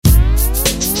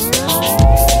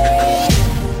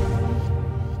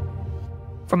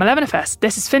From 11FS,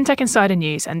 this is FinTech Insider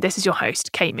News, and this is your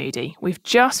host, Kate Moody. We've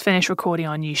just finished recording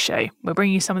our news show. We're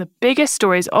bringing you some of the biggest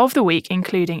stories of the week,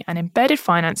 including an embedded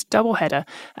finance doubleheader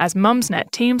as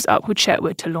Mumsnet teams up with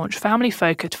Chetwood to launch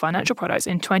family-focused financial products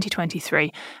in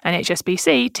 2023, and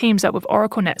HSBC teams up with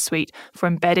Oracle NetSuite for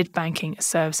embedded banking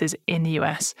services in the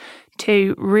US.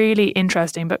 Two really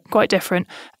interesting but quite different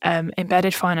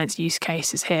embedded finance use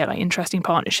cases here, like interesting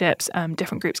partnerships,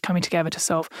 different groups coming together to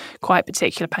solve quite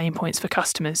particular pain points for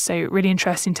customers. So really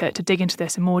interesting to dig into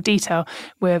this in more detail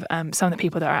with some of the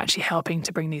people that are actually helping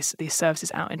to bring these services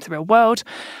out into the real world.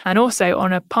 And also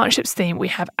on a partnerships theme, we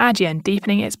have Adyen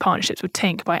deepening its partnerships with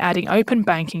Tink by adding open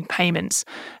banking payments.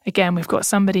 Again, we've got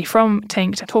somebody from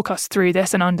Tink to talk us through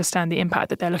this and understand the impact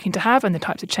that they're looking to have and the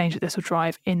types of change that this will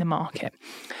drive in the market.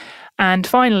 And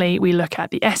finally, we look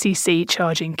at the SEC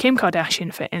charging Kim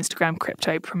Kardashian for Instagram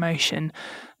crypto promotion.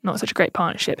 Not such a great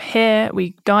partnership here.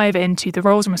 We dive into the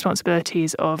roles and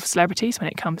responsibilities of celebrities when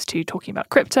it comes to talking about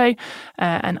crypto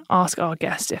and ask our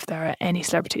guests if there are any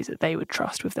celebrities that they would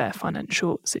trust with their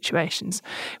financial situations.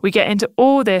 We get into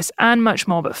all this and much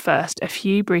more, but first, a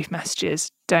few brief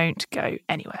messages. Don't go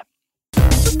anywhere.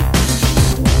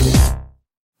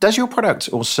 Does your product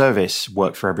or service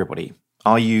work for everybody?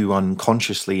 Are you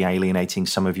unconsciously alienating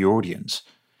some of your audience?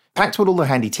 Packed with all the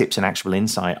handy tips and actionable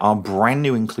insight, our brand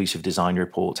new inclusive design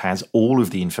report has all of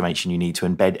the information you need to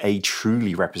embed a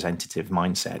truly representative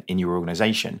mindset in your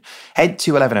organization. Head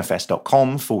to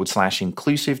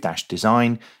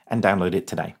 11fs.com/inclusive-design and download it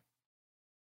today.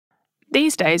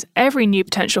 These days, every new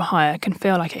potential hire can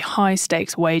feel like a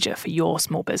high-stakes wager for your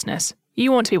small business.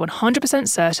 You want to be 100%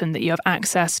 certain that you have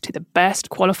access to the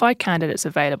best qualified candidates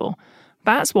available.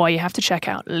 That's why you have to check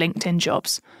out LinkedIn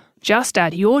Jobs. Just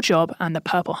add your job and the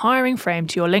purple hiring frame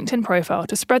to your LinkedIn profile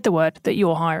to spread the word that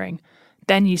you're hiring.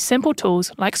 Then use simple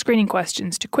tools like screening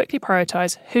questions to quickly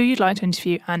prioritize who you'd like to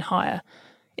interview and hire.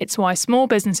 It's why small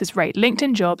businesses rate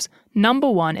LinkedIn Jobs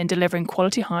 #1 in delivering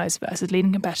quality hires versus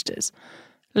leading competitors.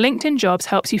 LinkedIn Jobs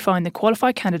helps you find the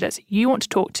qualified candidates you want to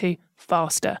talk to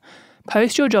faster.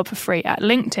 Post your job for free at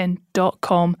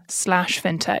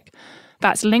linkedin.com/fintech.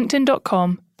 That's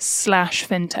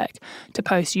linkedin.com/fintech to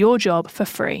post your job for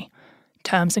free.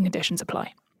 Terms and conditions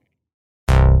apply.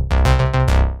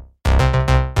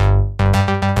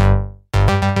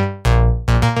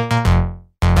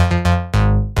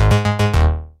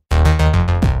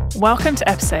 Welcome to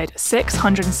episode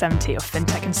 670 of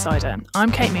FinTech Insider.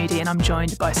 I'm Kate Moody and I'm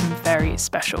joined by some very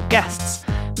special guests.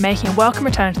 Making a welcome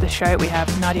return to the show, we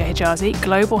have Nadia Hijazi,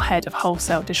 Global Head of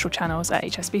Wholesale Digital Channels at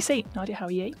HSBC. Nadia, how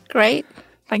are you? Great.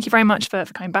 Thank you very much for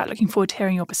coming back. Looking forward to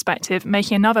hearing your perspective.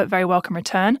 Making another very welcome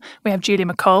return, we have Julia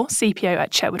McColl, CPO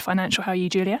at Chetwood Financial. How are you,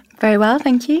 Julia? Very well,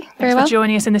 thank you. Thanks for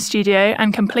joining us in the studio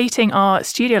and completing our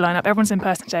studio lineup. Everyone's in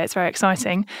person today. It's very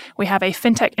exciting. We have a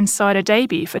FinTech Insider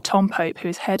debut for Tom Pope, who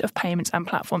is Head of Payments and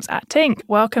Platforms at Tink.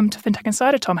 Welcome to FinTech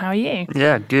Insider, Tom. How are you?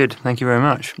 Yeah, good. Thank you very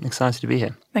much. I'm excited to be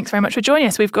here. Thanks very much for joining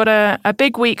us. We've got a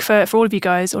big week for all of you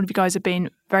guys. All of you guys have been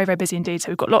very, very busy indeed.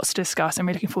 So we've got lots to discuss. I'm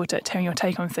really looking forward to hearing your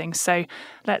take on things. So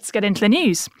let's get into the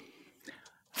news.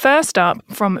 First up,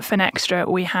 from Finextra,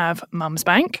 we have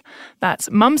Mumsbank. That's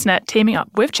Mumsnet teaming up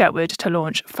with Chetwood to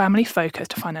launch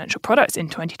family-focused financial products in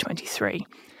 2023.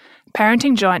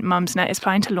 Parenting giant Mumsnet is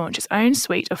planning to launch its own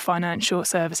suite of financial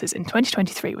services in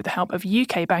 2023 with the help of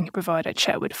UK banking provider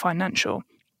Chetwood Financial.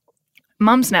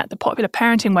 Mumsnet, the popular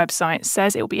parenting website,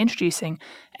 says it will be introducing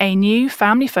a new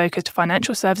family-focused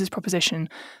financial services proposition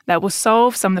that will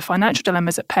solve some of the financial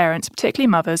dilemmas that parents, particularly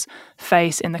mothers,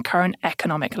 face in the current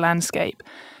economic landscape.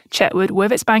 Chetwood,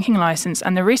 with its banking license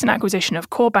and the recent acquisition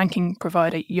of core banking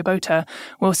provider Yobota,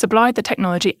 will supply the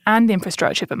technology and the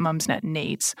infrastructure that Mumsnet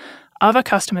needs. Other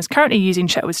customers currently using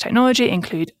Chetwood's technology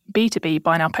include B2B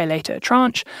Buy Now Pay Later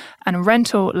Tranche and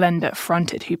rental lender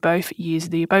Fronted, who both use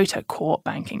the Yobota core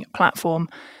banking platform.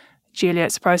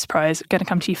 Julia, surprise, surprise, going to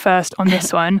come to you first on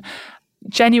this one.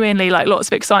 Genuinely, lots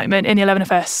of excitement in the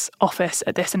 11FS office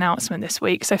at this announcement this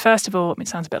week. So first of all, it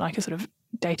sounds a bit like a sort of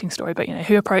dating story, but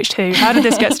who approached who? How did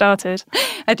this get started?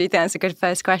 I do think that's a good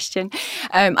first question.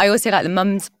 I also like the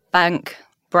Mumsbank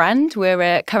brand.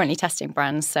 We're currently testing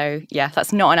brands, so yeah,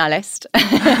 that's not on our list,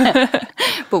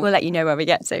 but we'll let you know where we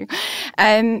get to.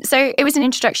 So it was an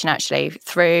introduction actually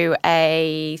through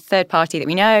a third party that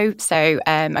we know. So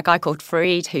a guy called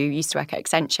Fareed, who used to work at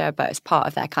Accenture, but as part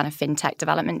of their kind of fintech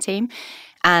development team.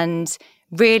 And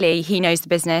really, he knows the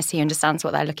business, he understands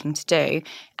what they're looking to do,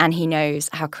 and he knows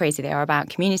how crazy they are about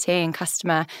community and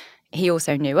customer. He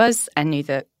also knew us and knew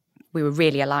that we were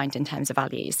really aligned in terms of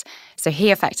values. So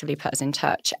he effectively put us in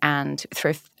touch, and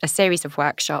through a series of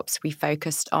workshops, we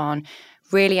focused on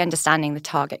really understanding the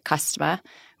target customer,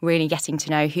 really getting to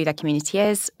know who their community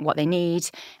is, what they need.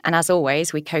 And as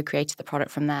always, we co-created the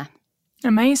product from there.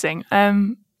 Amazing.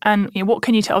 And what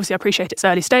can you tell? Obviously, I appreciate it's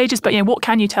early stages, but what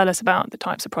can you tell us about the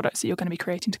types of products that you're going to be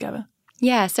creating together?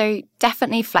 Yeah, so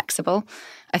definitely flexible.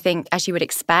 I think, as you would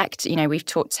expect, we've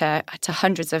talked to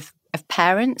hundreds of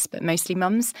parents, but mostly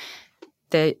mums.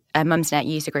 The Mumsnet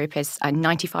user group is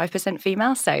 95%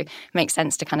 female, so it makes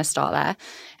sense to kind of start there.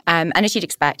 And as you'd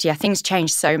expect, things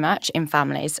change so much in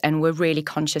families, and we're really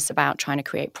conscious about trying to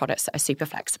create products that are super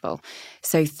flexible.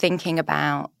 So thinking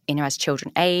about, as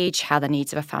children age, how the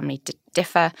needs of a family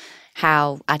differ,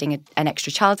 how adding an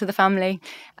extra child to the family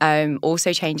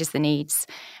also changes the needs,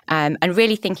 and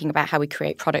really thinking about how we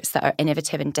create products that are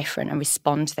innovative and different and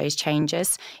respond to those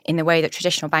changes in the way that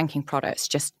traditional banking products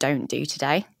just don't do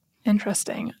today.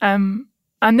 Interesting.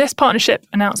 And this partnership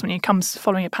announcement comes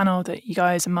following a panel that you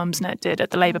guys and Mumsnet did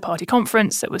at the Labour Party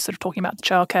conference that was sort of talking about the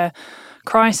childcare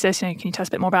crisis. Can you tell us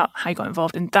a bit more about how you got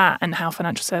involved in that and how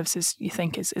financial services you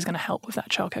think is going to help with that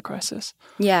childcare crisis?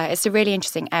 Yeah, it's a really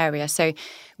interesting area. So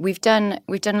we've done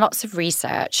lots of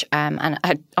research, and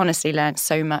I honestly learned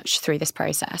so much through this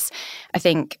process. I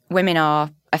think women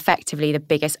are effectively the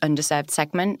biggest underserved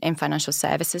segment in financial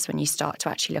services when you start to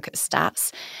actually look at the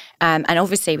stats. And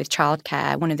obviously with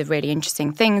childcare, one of the really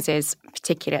interesting things is,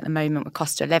 particularly at the moment with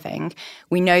cost of living,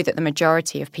 we know that the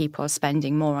majority of people are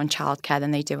spending more on childcare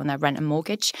than they do on their rent and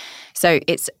mortgage. So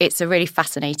it's a really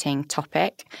fascinating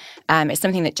topic. It's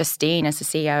something that Justine, as the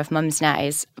CEO of Mumsnet,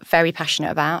 is very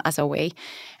passionate about, as are we.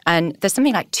 And there's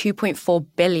something like £2.4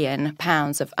 billion of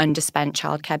underspent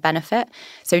childcare benefit.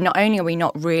 So not only are we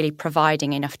not really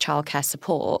providing enough childcare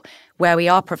support, where we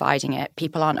are providing it,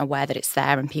 people aren't aware that it's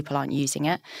there and people aren't using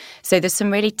it. So there's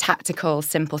some really tactical,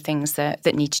 simple things that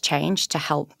need to change to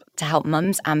help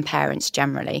mums and parents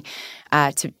generally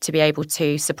to be able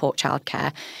to support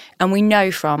childcare. And we know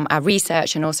from our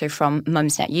research and also from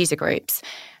Mumsnet user groups,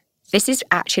 this is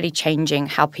actually changing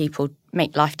how people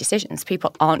make life decisions.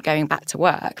 People aren't going back to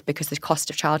work because the cost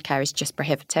of childcare is just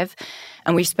prohibitive.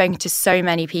 And we've spoken to so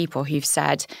many people who've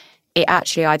said it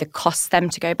actually either costs them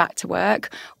to go back to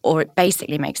work or it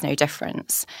basically makes no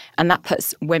difference. And that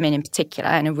puts women in particular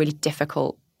in a really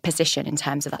difficult position in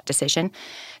terms of that decision.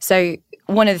 So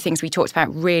one of the things we talked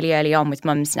about really early on with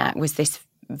Mumsnet was this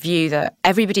view that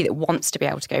everybody that wants to be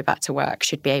able to go back to work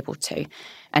should be able to.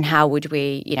 And how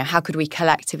could we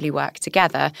collectively work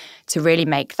together to really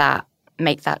make that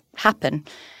happen?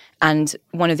 And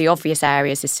one of the obvious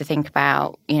areas is to think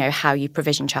about, how you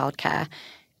provision childcare.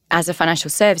 As a financial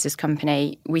services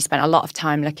company, we spent a lot of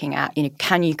time looking at,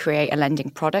 can you create a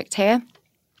lending product here?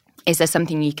 Is there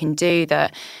something you can do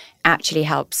that actually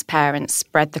helps parents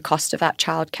spread the cost of that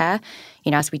childcare,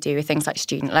 as we do with things like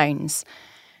student loans?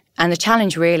 And the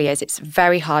challenge really is it's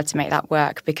very hard to make that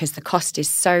work because the cost is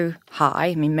so high.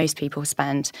 I mean, most people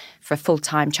spend for a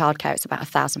full-time childcare, it's about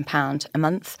 £1,000 a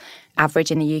month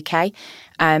average in the UK.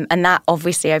 And that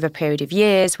obviously over a period of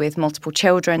years with multiple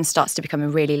children starts to become a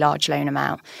really large loan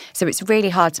amount. So it's really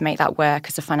hard to make that work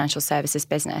as a financial services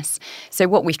business. So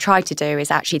what we've tried to do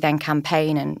is actually then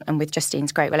campaign and with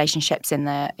Justine's great relationships in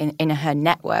her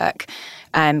network,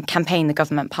 campaign the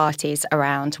government parties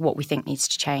around what we think needs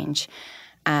to change.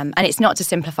 And it's not to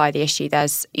simplify the issue. There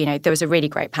was a really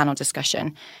great panel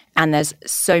discussion and there's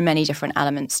so many different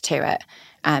elements to it.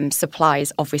 Supply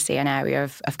is obviously an area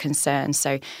of concern.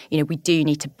 So, we do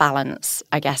need to balance,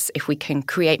 I guess, if we can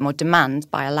create more demand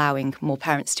by allowing more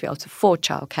parents to be able to afford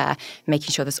childcare,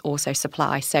 making sure there's also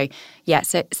supply. So, yeah,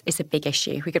 it's a big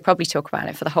issue. We could probably talk about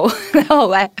it for the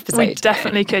whole episode. We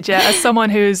definitely could, yeah. As someone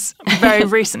who's very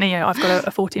recently, I've got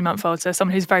a 14-month-old, so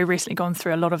someone who's very recently gone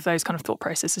through a lot of those kind of thought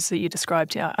processes that you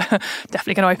described,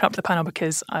 definitely going to open up to the panel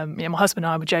because my husband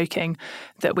and I were joking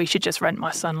that we should just rent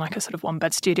my son like a sort of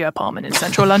one-bed studio apartment in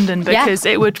central London because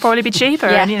it would probably be cheaper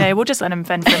and we'll just let him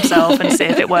fend for himself and see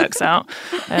if it works out.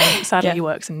 Sadly he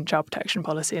works in child protection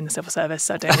policy in the civil service,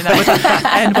 so I don't think that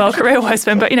would end well career-wise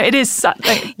for him, but it is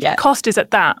cost is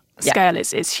at that scale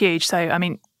is huge. So I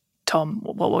mean, Tom,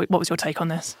 what was your take on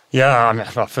this? Yeah, I mean,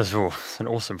 first of all, it's an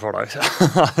awesome product.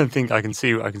 I think I can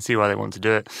see why they want to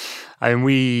do it. I mean,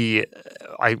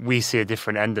 we see a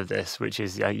different end of this, which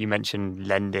is you mentioned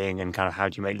lending and kind of how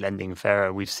do you make lending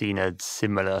fairer. We've seen a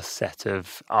similar set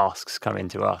of asks come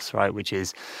into us, right? Which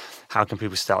is how can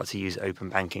people start to use open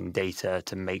banking data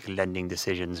to make lending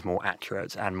decisions more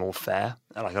accurate and more fair?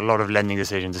 Like a lot of lending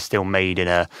decisions are still made in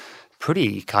a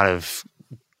pretty kind of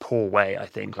poor way, I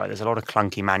think. Like there's a lot of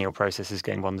clunky manual processes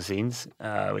going on the scenes,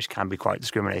 which can be quite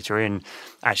discriminatory. And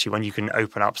actually, when you can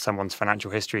open up someone's financial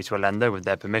history to a lender with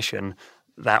their permission,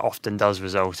 that often does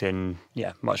result in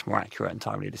much more accurate and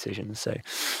timely decisions. So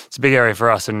it's a big area for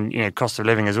us, and cost of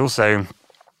living is also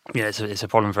it's a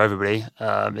problem for everybody.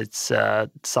 It's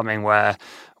something where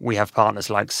we have partners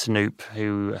like Snoop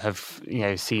who have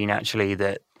seen actually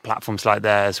that platforms like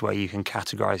theirs, where you can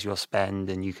categorize your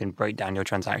spend and you can break down your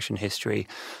transaction history,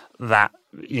 that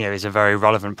is a very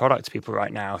relevant product to people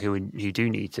right now who do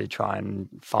need to try and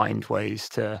find ways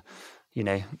to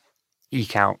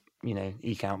eke out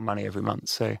money every month.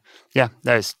 So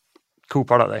there's cool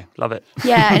product though. Love it.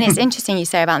 Yeah, and it's interesting you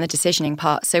say about the decisioning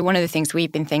part. So one of the things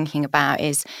we've been thinking about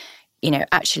is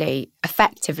actually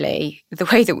effectively the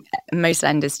way that most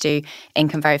lenders do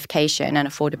income verification and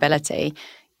affordability.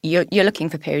 You're looking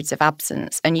for periods of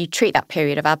absence, and you treat that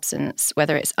period of absence,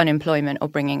 whether it's unemployment or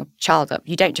bringing a child up,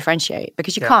 you don't differentiate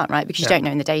because you can't, right? Because you don't know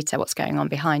in the data what's going on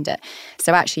behind it.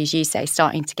 So actually, as you say,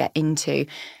 starting to get into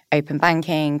open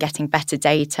banking, getting better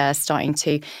data, starting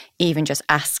to even just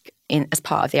ask as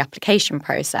part of the application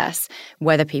process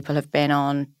whether people have been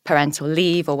on parental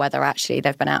leave or whether actually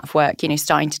they've been out of work,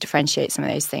 starting to differentiate some of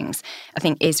those things, I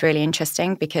think is really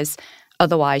interesting, because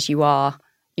otherwise you are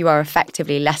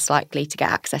effectively less likely to get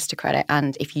access to credit,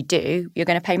 and if you do, you're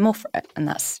going to pay more for it, and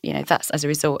that's as a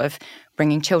result of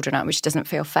bringing children up, which doesn't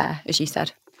feel fair, as you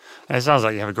said. And it sounds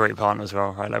like you have a great partner as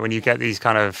well, right? Like when you get these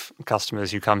kind of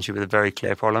customers who come to you with a very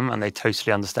clear problem and they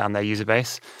totally understand their user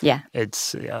base.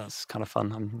 It's kind of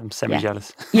fun. I'm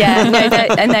semi-jealous.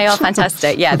 And they are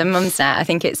fantastic. Yeah, the Mumsnet, I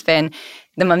think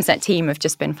the Mumsnet team have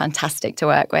just been fantastic to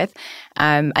work with.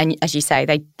 And as you say,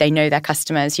 they know their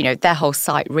customers. Their whole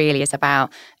site really is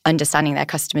about understanding their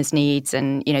customers' needs.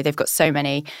 And, they've got so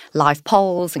many live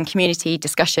polls and community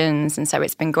discussions. And so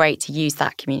it's been great to use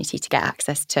that community to get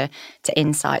access to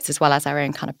insights, as well as our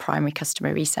own kind of primary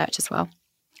customer research as well.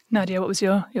 Nadia, what was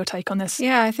your take on this?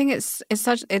 Yeah, I think it's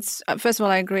first of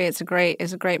all, I agree. It's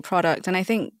a great product. And I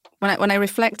think when I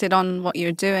reflected on what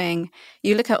you're doing,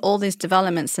 you look at all these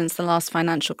developments since the last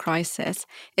financial crisis.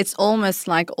 It's almost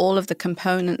like all of the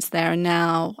components there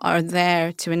now are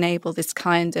there to enable this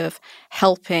kind of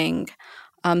helping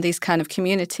these kind of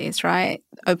communities, right?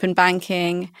 Open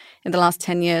banking in the last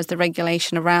 10 years, the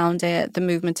regulation around it, the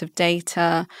movement of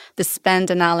data, the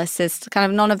spend analysis, kind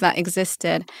of none of that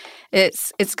existed.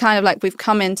 It's kind of like we've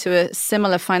come into a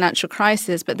similar financial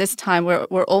crisis, but this time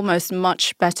we're almost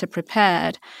much better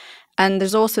prepared. And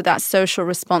there's also that social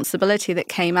responsibility that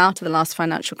came out of the last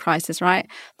financial crisis, right?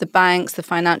 The banks, the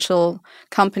financial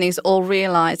companies all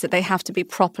realize that they have to be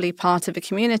properly part of a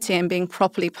community, and being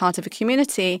properly part of a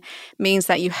community means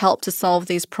that you help to solve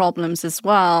these problems as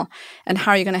well. And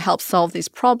how are you going to help solve these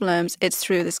problems? It's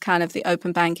through this kind of the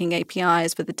open banking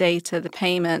APIs for the data, the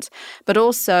payment, but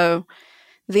also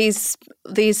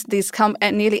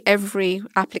nearly every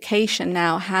application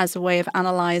now has a way of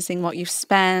analyzing what you've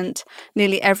spent.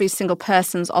 Nearly every single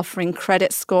person's offering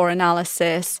credit score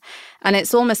analysis. And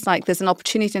it's almost like there's an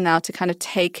opportunity now to kind of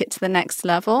take it to the next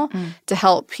level to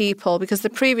help people, because the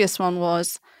previous one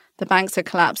was the banks are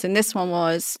collapsing. This one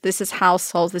was, this is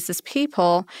households, this is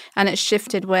people. And it's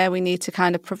shifted where we need to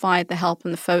kind of provide the help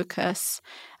and the focus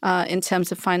in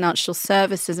terms of financial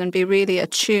services and be really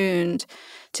attuned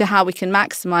to how we can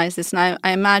maximize this. And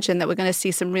I imagine that we're going to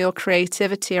see some real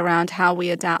creativity around how we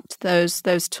adapt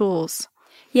those tools.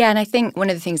 Yeah, and I think one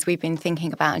of the things we've been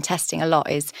thinking about and testing a lot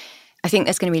is I think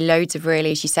there's going to be loads of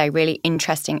really, as you say, really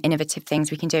interesting, innovative things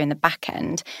we can do in the back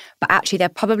end. But actually, they're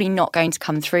probably not going to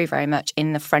come through very much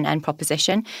in the front end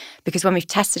proposition, because when we've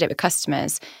tested it with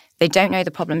customers, they don't know the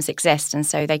problems exist, and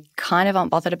so they kind of aren't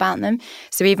bothered about them.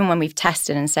 So even when we've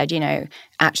tested and said,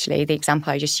 actually, the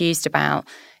example I just used about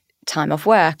time off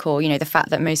work, or, the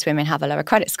fact that most women have a lower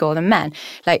credit score than men,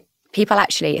 like, people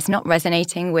actually, it's not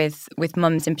resonating with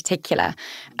mums in particular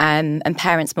and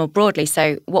parents more broadly.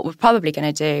 So what we're probably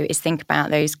going to do is think about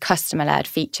those customer-led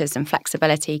features and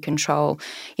flexibility control,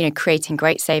 creating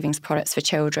great savings products for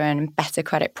children, better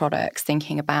credit products,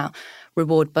 thinking about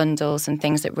reward bundles and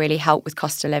things that really help with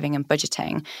cost of living and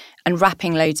budgeting, and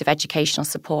wrapping loads of educational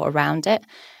support around it.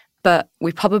 But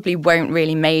we probably won't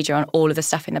really major on all of the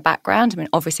stuff in the background. I mean,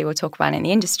 obviously we'll talk about it in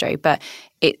the industry, but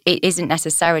it isn't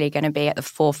necessarily going to be at the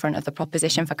forefront of the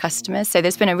proposition for customers. So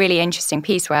there's been a really interesting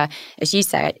piece where, as you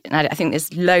said, and I think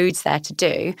there's loads there to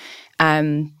do,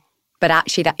 but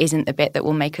actually that isn't the bit that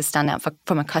will make us stand out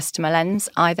from a customer lens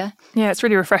either. Yeah, it's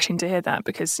really refreshing to hear that,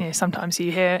 because sometimes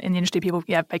you hear in the industry people,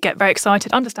 they get very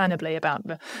excited, understandably, about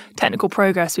the technical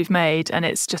progress we've made, and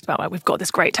it's just about, we've got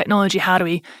this great technology, how do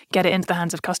we get it into the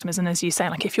hands of customers? And as you say,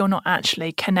 if you're not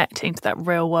actually connecting to that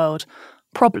real world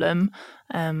problem,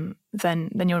 then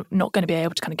you're not going to be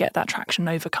able to kind of get that traction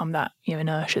and overcome that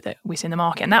inertia that we see in the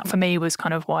market. And that for me was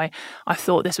kind of why I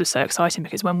thought this was so exciting,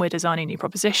 because when we're designing new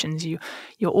propositions, you're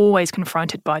always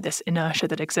confronted by this inertia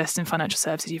that exists in financial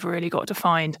services. You've really got to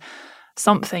find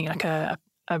something like a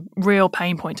real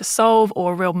pain point to solve,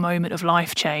 or a real moment of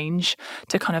life change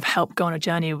to kind of help go on a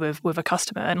journey with a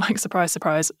customer. And like, surprise,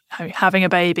 surprise, having a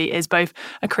baby is both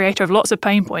a creator of lots of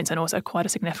pain points and also quite a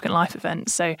significant life event.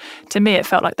 So to me, it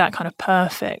felt like that kind of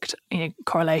perfect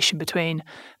correlation between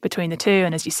the two.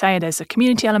 And as you say, there's a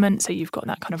community element. So you've got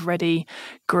that kind of ready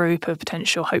group of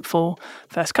potential hopeful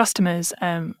first customers.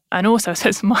 And also, so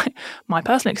it's my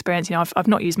personal experience, I've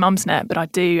not used Mumsnet, but I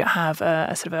do have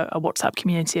a sort of a WhatsApp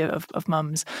community of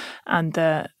mums, and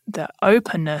the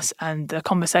openness and the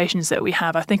conversations that we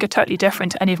have, I think, are totally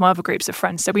different to any of my other groups of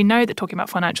friends. So we know that talking about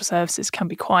financial services can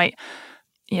be quite,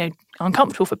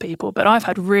 uncomfortable for people, but I've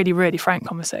had really, really frank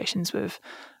conversations with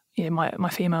my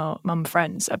female mum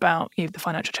friends about the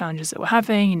financial challenges that we're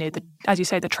having, as you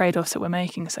say, the trade-offs that we're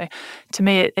making. So to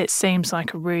me, it seems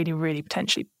like a really, really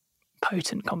potentially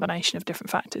potent combination of different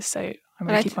factors. So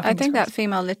I think that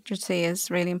female literacy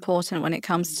is really important when it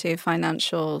comes to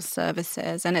financial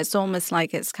services, and it's almost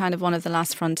like it's kind of one of the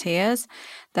last frontiers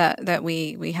that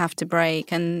we have to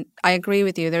break. And I agree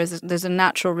with you. There's a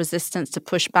natural resistance to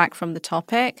push back from the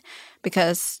topic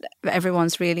because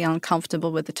everyone's really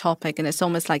uncomfortable with the topic, and it's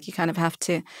almost like you kind of have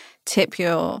to tip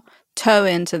your toe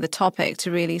into the topic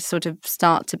to really sort of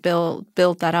start to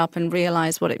build that up and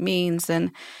realize what it means.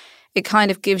 And it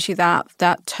kind of gives you that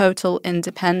total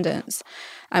independence.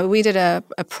 We did a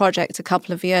project a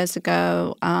couple of years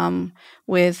ago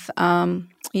with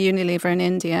Unilever in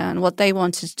India, and what they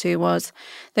wanted to do was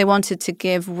they wanted to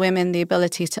give women the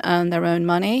ability to earn their own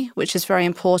money, which is very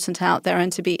important out there,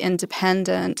 and to be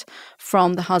independent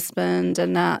from the husband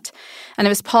and that. And it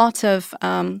was part of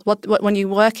when you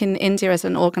work in India as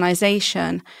an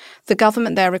organization, the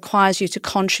government there requires you to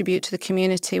contribute to the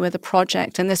community with a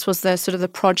project, and this was the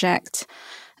project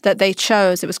that they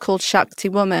chose. It was called Shakti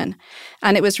Woman.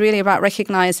 And it was really about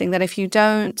recognizing that if you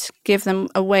don't give them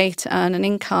a way to earn an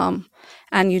income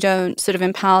and you don't sort of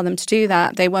empower them to do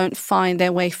that, they won't find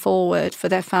their way forward for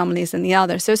their families and the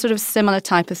others. So sort of similar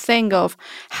type of thing of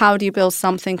how do you build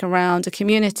something around a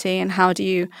community and how do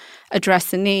you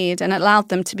address a need, and it allowed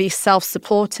them to be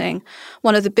self-supporting.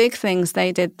 One of the big things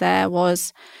they did there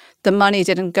was the money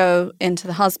didn't go into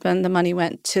the husband, the money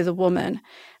went to the woman.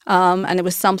 And it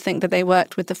was something that they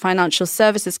worked with the financial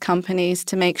services companies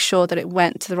to make sure that it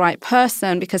went to the right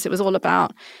person, because it was all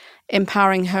about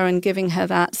empowering her and giving her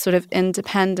that sort of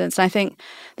independence. I think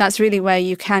that's really where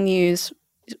you can use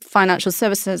financial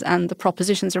services and the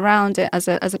propositions around it as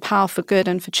a power for good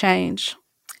and for change.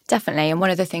 Definitely. And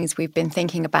one of the things we've been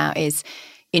thinking about is,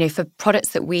 for products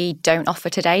that we don't offer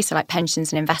today, so like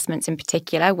pensions and investments in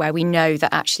particular, where we know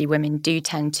that actually women do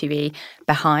tend to be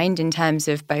behind in terms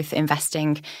of both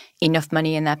investing enough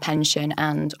money in their pension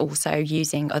and also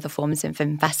using other forms of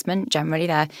investment. Generally,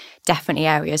 they're definitely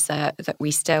areas that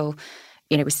we still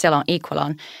aren't equal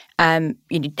on.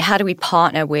 How do we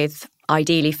partner with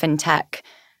ideally fintech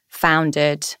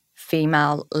founded,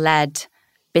 female-led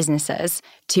businesses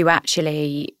to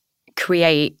actually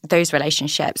create those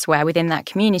relationships where within that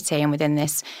community and within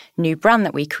this new brand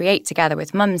that we create together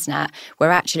with Mumsnet,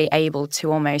 we're actually able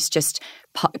to almost just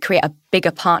create a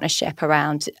bigger partnership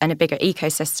around and a bigger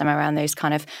ecosystem around those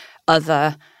kind of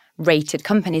other rated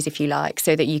companies, if you like,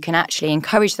 so that you can actually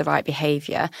encourage the right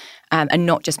behaviour and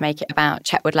not just make it about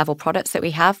Chetwood level products that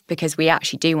we have, because we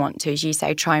actually do want to, as you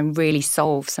say, try and really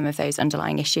solve some of those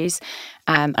underlying issues.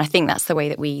 And I think that's the way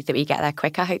that we get there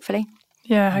quicker, hopefully.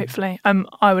 Yeah, hopefully.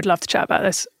 I would love to chat about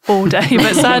this all day,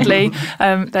 but sadly,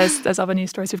 there's other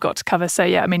news stories we've got to cover. So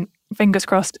yeah, I mean, fingers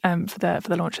crossed for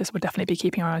the launch. This we'll definitely be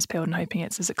keeping our eyes peeled and hoping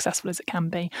it's as successful as it can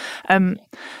be.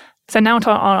 So now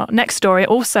to our next story,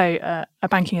 also a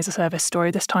banking as a service story,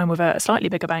 this time with a slightly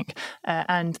bigger bank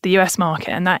and the US market,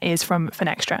 and that is from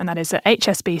Finextra, and that is that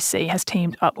HSBC has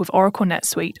teamed up with Oracle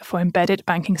NetSuite for embedded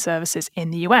banking services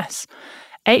in the US.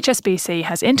 HSBC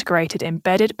has integrated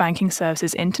embedded banking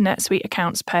services into NetSuite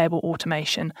Accounts Payable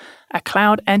Automation, a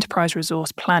cloud enterprise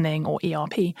resource planning or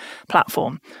ERP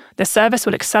platform. The service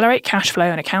will accelerate cash flow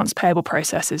and accounts payable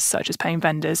processes such as paying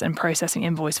vendors and processing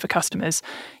invoice for customers.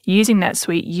 Using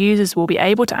NetSuite, users will be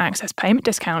able to access payment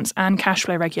discounts and cash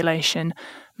flow regulation.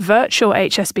 Virtual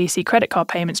HSBC credit card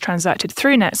payments transacted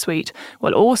through NetSuite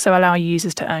will also allow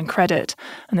users to earn credit,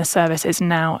 and the service is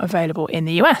now available in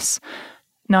the US.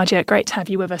 Nadia, great to have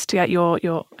you with us to get your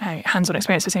hands-on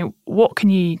experience. So what can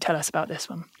you tell us about this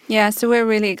one? Yeah, so we're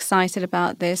really excited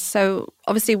about this. So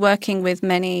obviously working with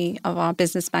many of our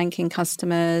business banking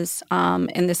customers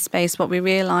in this space, what we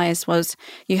realized was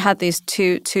you had these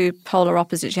two polar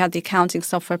opposites. You had the accounting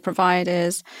software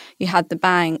providers, you had the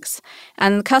banks,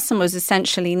 and the customer was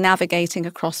essentially navigating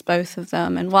across both of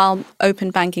them. And while open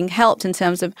banking helped in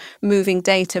terms of moving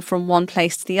data from one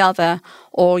place to the other,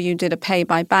 or you did a pay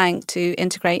by bank to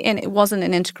integrate in, it wasn't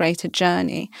an integrated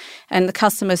journey. And the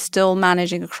customer is still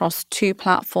managing across two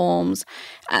platforms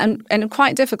and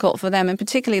quite difficult for them. And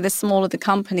particularly the smaller the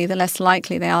company, the less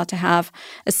likely they are to have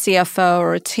a CFO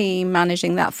or a team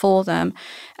managing that for them.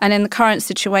 And in the current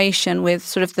situation with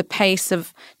sort of the pace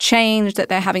of change that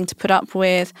they're having to put up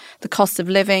with, the cost of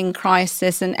living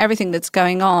crisis and everything that's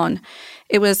going on,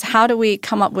 it was how do we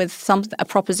come up with a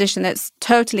proposition that's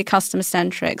totally customer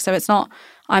centric. So it's not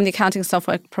I'm the accounting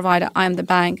software provider, I'm the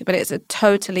bank, but it's a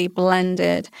totally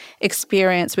blended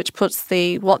experience which puts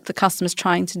what the customer's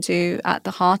trying to do at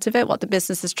the heart of it, what the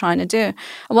business is trying to do. And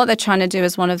what they're trying to do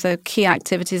is one of the key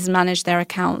activities is manage their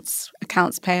accounts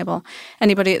payable.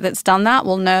 Anybody that's done that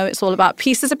will know it's all about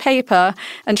pieces of paper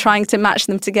and trying to match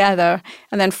them together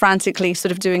and then frantically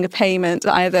sort of doing a payment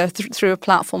either through a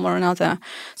platform or another.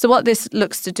 So what this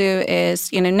looks to do is,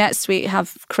 NetSuite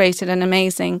have created an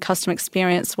amazing customer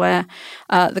experience where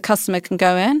the customer can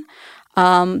go in,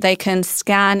 they can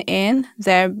scan in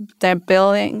their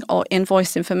billing or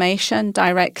invoice information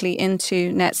directly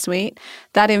into NetSuite.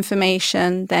 That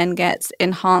information then gets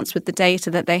enhanced with the data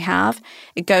that they have.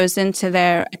 It goes into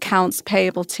their accounts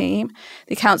payable team.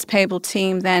 The accounts payable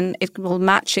team then it will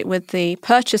match it with the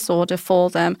purchase order for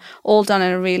them, all done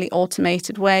in a really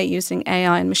automated way using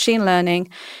AI and machine learning.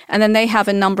 And then they have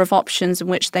a number of options in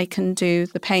which they can do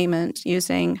the payment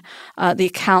using the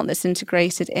account that's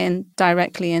integrated in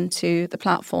directly into the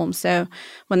platform. So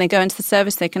when they go into the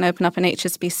service, they can open up an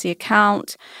HSBC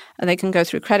account, they can go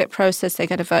through a credit process, they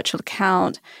get a virtual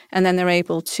account, and then they're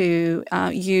able to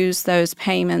use those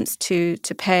payments to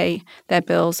pay their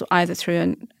bills either through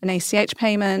an ACH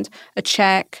payment, a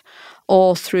check,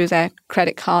 or through their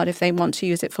credit card if they want to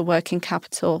use it for working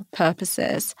capital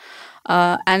purposes.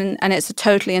 And it's a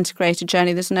totally integrated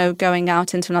journey. There's no going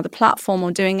out into another platform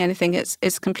or doing anything.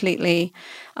 It's completely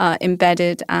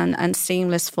embedded and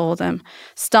seamless for them.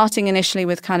 Starting initially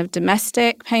with kind of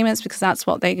domestic payments because that's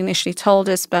what they initially told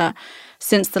us. But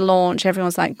since the launch,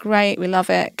 everyone's like, great, we love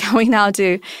it. Can we now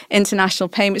do international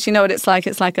payments? You know what it's like?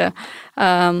 It's like a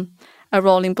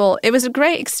rolling ball. It was a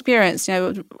great experience,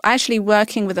 actually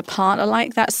working with a partner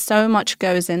like that. So much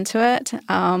goes into it.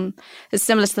 It's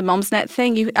similar to the Mumsnet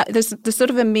thing. There's sort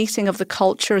of a meeting of the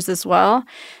cultures as well,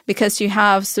 because you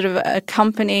have sort of a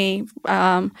company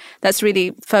that's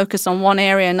really focused on one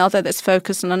area, another that's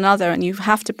focused on another, and you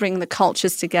have to bring the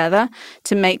cultures together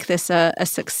to make this a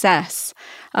success.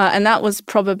 And that was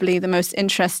probably the most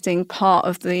interesting part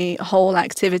of the whole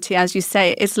activity. As you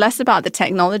say, it's less about the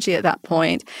technology at that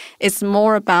point. It's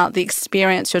more about the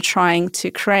experience you're trying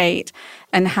to create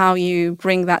and how you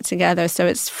bring that together so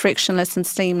it's frictionless and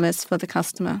seamless for the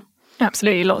customer.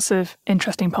 Absolutely. Lots of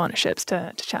interesting partnerships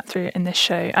to chat through in this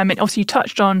show. I mean, obviously you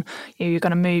touched on you're going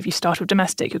to move, you started with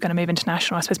domestic, you're going to move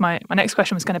international. I suppose my next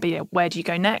question was going to be, where do you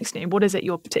go next? What is it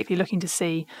you're particularly looking to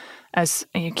see as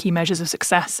key measures of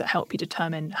success that help you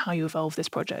determine how you evolve this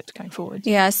project going forward?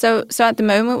 Yeah, so at the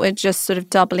moment, we're just sort of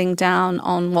doubling down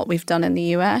on what we've done in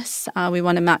the US. We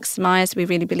want to maximize. We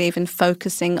really believe in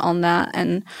focusing on that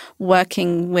and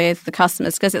working with the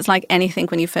customers, because it's like anything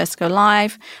when you first go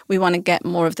live. We want to get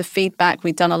more of the feedback.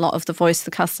 We've done a lot of the voice of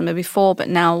the customer before, but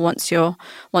now once you're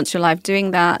live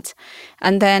doing that.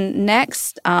 And then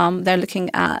next, they're looking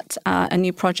at a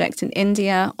new project in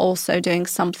India, also doing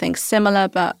something similar,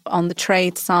 but on the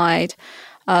trade side,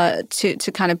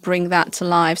 to kind of bring that to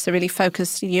life. So really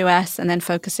focus US and then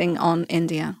focusing on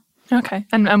India. Okay.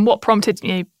 And what prompted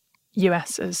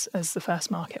US as the first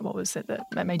market? What was it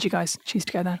that made you guys choose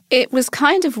to go there? It was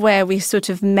kind of where we sort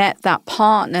of met that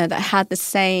partner that had the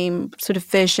same sort of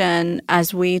vision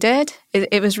as we did.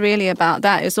 It was really about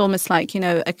that. It was almost like,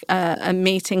 a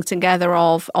meeting together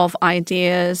of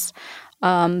ideas.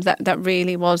 That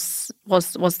really was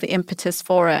the impetus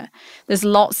for it. There's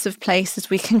lots of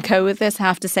places we can go with this. I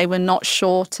have to say we're not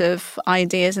short of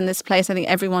ideas in this place. I think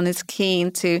everyone is keen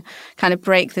to kind of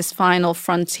break this final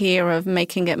frontier of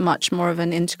making it much more of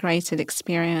an integrated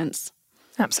experience.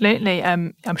 Absolutely.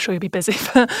 I'm sure you'll be busy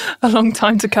for a long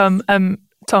time to come.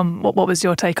 Tom, what was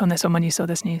your take on this one when you saw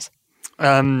this news?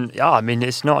 I mean,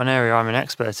 it's not an area I'm an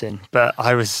expert in, but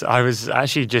I was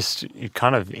actually just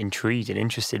kind of intrigued and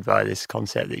interested by this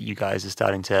concept that you guys are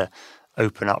starting to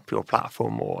open up your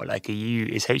platform more. Like,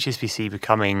 is HSBC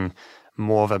becoming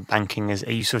more of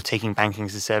are you sort of taking banking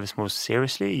as a service more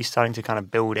seriously? Are you starting to kind of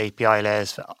build API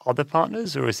layers for other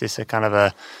partners, or is this a kind of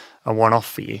a one-off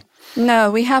for you? No,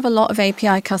 we have a lot of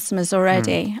API customers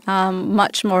already,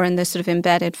 much more in the sort of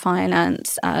embedded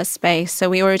finance space. So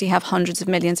we already have hundreds of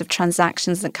millions of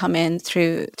transactions that come in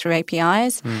through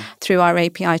APIs, through our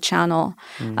API channel.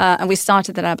 And we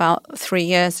started that about 3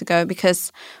 years ago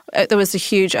because there was a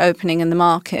huge opening in the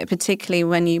market, particularly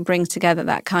when you bring together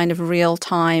that kind of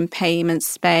real-time payment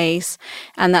space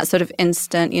and that sort of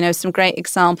instant, some great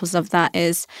examples of that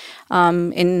is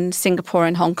in Singapore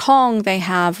and Hong Kong, they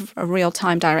have a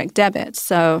real-time direct debit.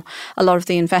 So a lot of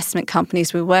the investment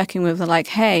companies we're working with are like,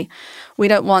 hey, we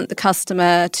don't want the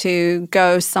customer to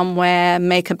go somewhere,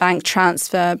 make a bank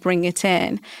transfer, bring it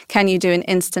in. Can you do an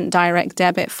instant direct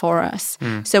debit for us?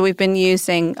 So we've been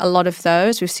using a lot of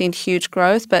those. We've seen huge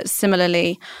growth, but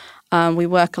similarly, we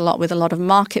work a lot with a lot of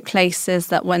marketplaces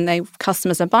that when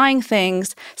customers are buying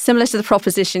things, similar to the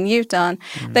proposition you've done,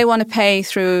 they want to pay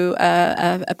through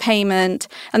a payment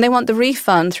and they want the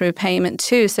refund through a payment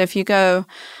too. So if you go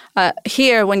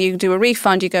here, when you do a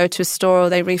refund, you go to a store,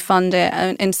 they refund it.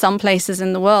 And in some places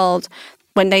in the world,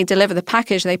 when they deliver the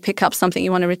package, they pick up something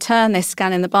you want to return, they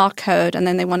scan in the barcode, and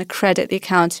then they want to credit the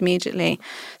account immediately.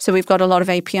 So we've got a lot of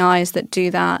APIs that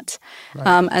do that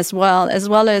as well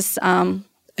as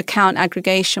account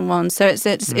aggregation ones. So it's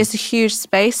a huge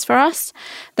space for us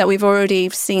that we've already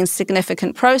seen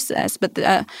significant process. But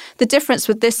the difference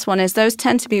with this one is those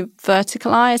tend to be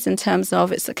verticalized in terms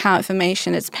of its account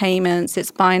information, its payments,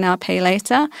 its buy now, pay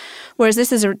later. Whereas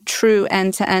this is a true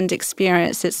end-to-end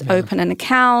experience. It's open an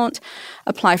account,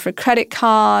 apply for a credit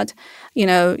card,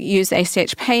 use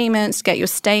ACH payments, get your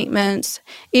statements.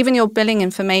 Even your billing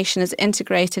information is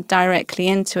integrated directly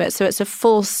into it. So it's a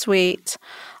full suite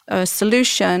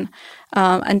solution.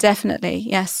 And definitely,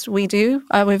 yes, we do.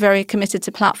 We're very committed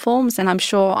to platforms, and I'm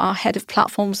sure our head of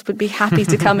platforms would be happy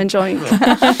to come and join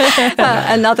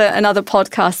another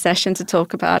podcast session to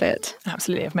talk about it.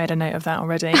 Absolutely. I've made a note of that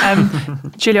already.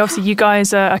 Julie, obviously you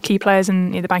guys are key players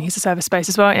in the banking as a service space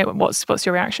as well. What's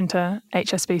your reaction to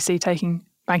HSBC taking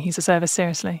banking as a service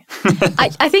seriously?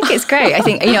 I think it's great. I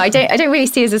think I don't really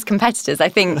see us as competitors. I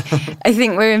think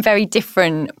we're in very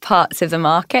different parts of the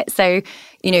market. So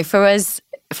for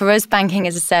us, banking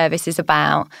as a service is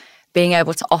about being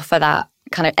able to offer that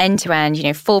kind of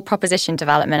end-to-end, full proposition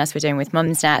development as we're doing with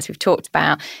Mumsnet, as we've talked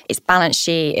about. It's balance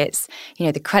sheet, it's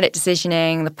the credit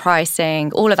decisioning, the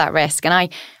pricing, all of that risk.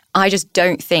 And I just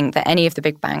don't think that any of the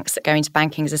big banks that go into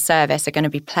banking as a service are going to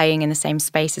be playing in the same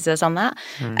space as us on that.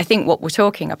 I think what we're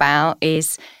talking about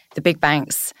is the big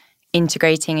banks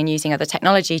integrating and using other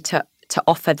technology to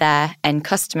offer their end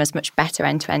customers much better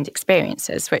end-to-end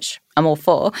experiences, which I'm all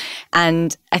for.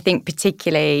 And I think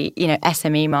particularly,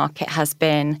 SME market has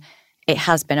been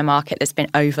a market that's been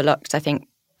overlooked, I think,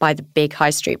 by the big high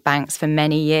street banks for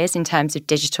many years in terms of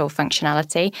digital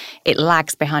functionality. It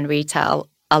lags behind retail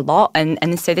a lot.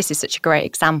 And so this is such a great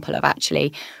example of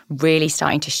actually really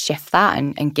starting to shift that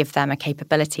and give them a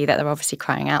capability that they're obviously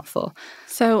crying out for.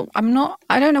 So I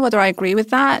don't know whether I agree with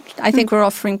that. I think we're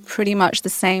offering pretty much the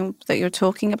same that you're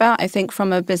talking about. I think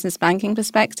from a business banking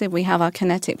perspective, we have our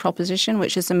Kinetic proposition,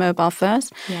 which is a mobile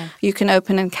first. Yeah. You can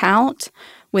open an account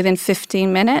within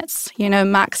 15 minutes,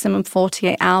 maximum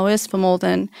 48 hours for more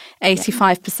than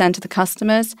 85% of the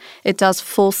customers. It does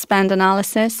full spend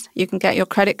analysis. You can get your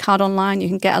credit card online. You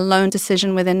can get a loan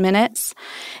decision within minutes.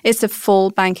 It's a full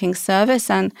banking service,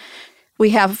 and we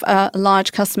have a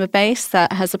large customer base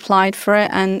that has applied for it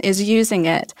and is using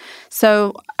it.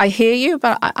 So I hear you,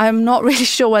 but I'm not really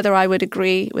sure whether I would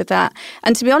agree with that.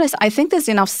 And to be honest, I think there's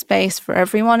enough space for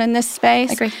everyone in this space.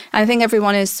 I agree. I think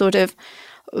everyone is sort of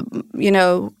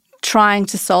trying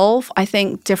to solve, I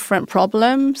think, different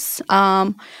problems,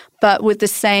 but with the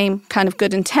same kind of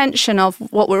good intention of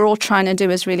what we're all trying to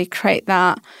do is really create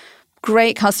that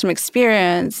great customer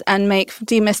experience and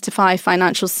demystify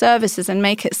financial services and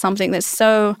make it something that's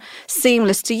so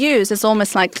seamless to use. It's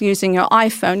almost like using your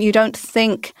iPhone. You don't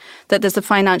think that there's a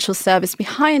financial service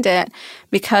behind it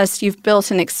because you've built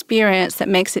an experience that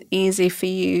makes it easy for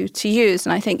you to use.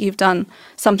 And I think you've done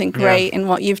something great in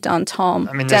what you've done, Tom.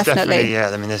 I mean, there's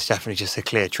definitely just a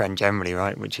clear trend generally,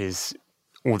 right, which is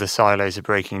all the silos are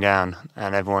breaking down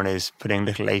and everyone is putting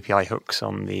little API hooks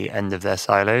on the end of their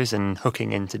silos and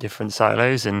hooking into different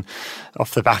silos. And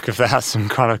off the back of that, some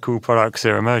kind of cool products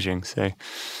are emerging. So,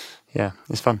 yeah,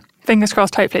 it's fun. Fingers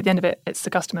crossed, hopefully at the end of it, it's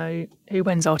the customer who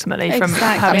wins ultimately from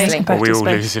having this competitive space. We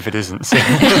all lose if it isn't. So. I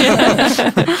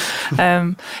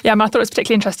thought it was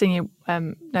particularly interesting,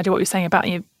 Nadia, what you were saying about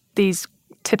these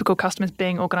typical customers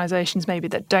being organisations maybe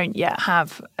that don't yet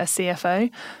have a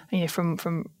CFO,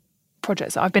 from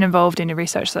projects that I've been involved in, the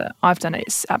research that I've done,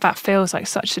 that feels like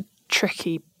such a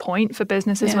tricky point for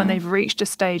businesses when they've reached a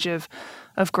stage of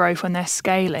growth, when they're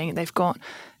scaling. They've got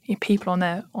people on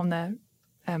their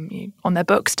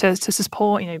books to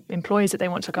support, employees that they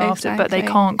want to look after, but they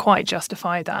can't quite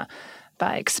justify that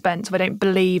expense. They don't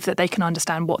believe that they can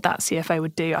understand what that CFO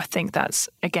would do. I think that's,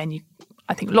 again,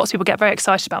 I think lots of people get very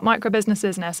excited about micro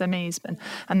businesses and SMEs,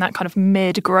 and that kind of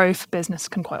mid-growth business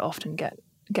can quite often get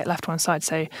left to one side.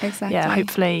 So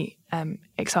hopefully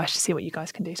excited to see what you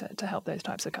guys can do to help those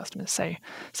types of customers. So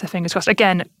fingers crossed.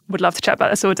 Again, would love to chat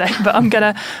about this all day, but I'm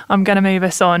gonna move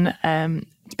us on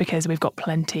because we've got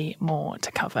plenty more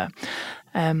to cover.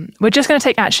 We're just going to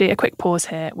take actually a quick pause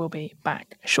here. We'll be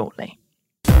back shortly.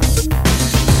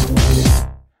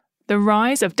 The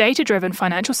rise of data-driven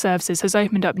financial services has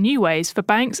opened up new ways for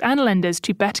banks and lenders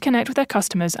to better connect with their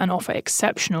customers and offer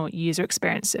exceptional user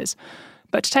experiences.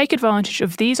 But to take advantage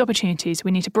of these opportunities,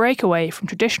 we need to break away from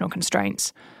traditional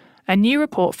constraints. A new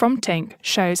report from Tink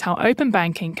shows how open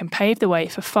banking can pave the way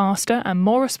for faster and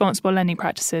more responsible lending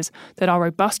practices that are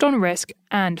robust on risk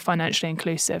and financially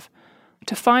inclusive.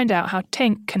 To find out how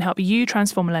Tink can help you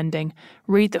transform lending,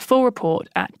 read the full report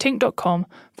at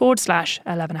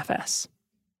tink.com/11FS.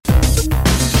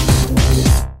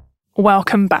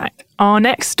 Welcome back. Our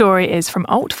next story is from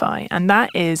AltFi, and that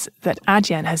is that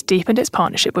Adyen has deepened its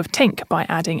partnership with Tink by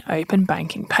adding open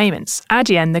banking payments.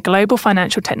 Adyen, the global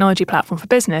financial technology platform for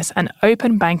business, and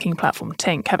open banking platform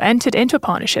Tink have entered into a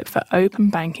partnership for open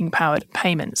banking-powered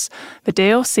payments. The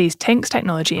deal sees Tink's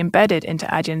technology embedded into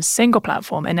Adyen's single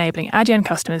platform, enabling Adyen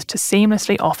customers to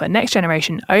seamlessly offer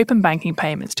next-generation open banking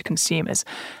payments to consumers.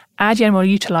 Adyen will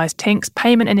utilise Tink's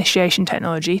payment initiation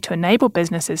technology to enable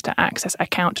businesses to access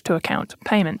account-to-account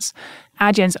payments.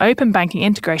 Adyen's open banking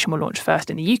integration will launch first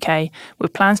in the UK,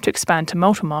 with plans to expand to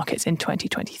multiple markets in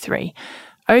 2023.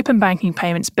 Open banking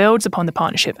payments builds upon the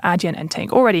partnership Adyen and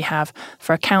Tink already have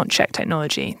for account check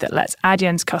technology that lets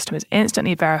Adyen's customers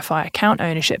instantly verify account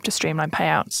ownership to streamline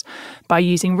payouts. By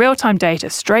using real-time data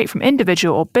straight from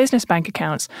individual or business bank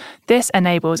accounts, this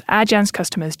enables Adyen's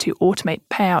customers to automate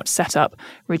payout setup,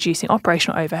 reducing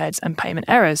operational overheads and payment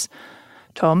errors.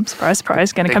 Tom,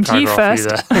 surprise, going to come to you first.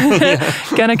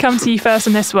 Going to come to you first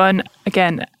on this one.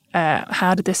 Again,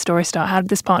 how did this story start? How did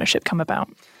this partnership come about?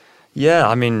 Yeah,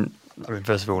 I mean,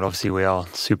 first of all, obviously we are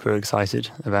super excited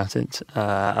about it.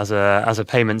 As a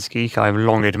payments geek, I've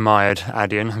long admired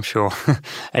Adyen. I'm sure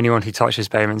anyone who touches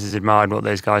payments has admired what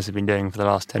those guys have been doing for the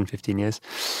last 10, 15 years.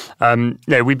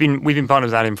 We've been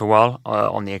partners with Adyen for a while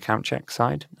on the account check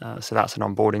side. So that's an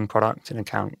onboarding product, an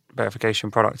account verification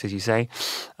product, as you say.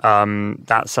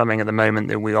 That's something at the moment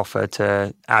that we offer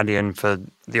to Adyen for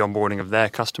the onboarding of their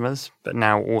customers, but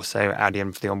now also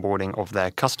Adyen for the onboarding of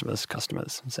their customers'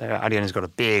 customers. So Adyen has got a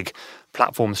big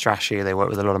platform strategy. They work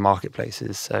with a lot of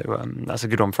marketplaces. So that's a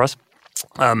good one for us.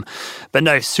 But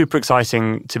no, super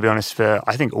exciting, to be honest, for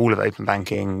I think all of open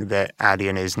banking, that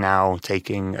Adyen is now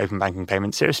taking open banking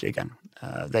payments seriously again.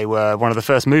 They were one of the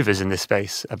first movers in this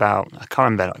space about, I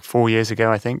can't remember, like 4 years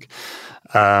ago, I think.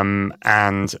 And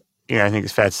I think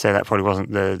it's fair to say that probably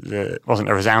wasn't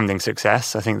a resounding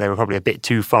success. I think they were probably a bit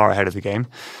too far ahead of the game.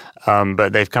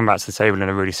 But they've come back to the table in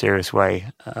a really serious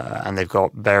way, and they've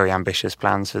got very ambitious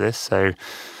plans for this. So,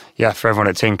 yeah, for everyone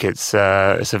at Tink, it's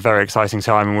a very exciting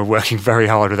time, and we're working very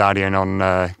hard with Adyen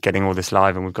on getting all this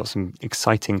live, and we've got some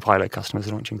exciting pilot customers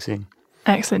launching soon.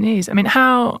 Excellent news. I mean,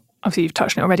 obviously you've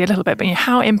touched on it already a little bit, but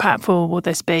how impactful will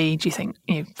this be, do you think,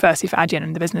 firstly for Adyen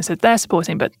and the business that they're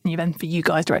supporting, but then for you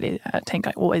guys directly at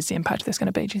Tink, what is the impact of this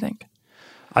going to be, do you think?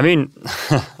 I mean,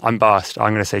 I'm biased.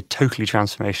 I'm going to say totally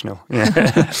transformational. Yeah.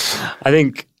 I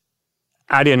think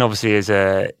Adyen obviously is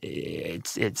a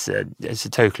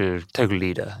total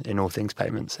leader in all things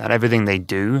payments, and everything they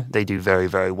do very,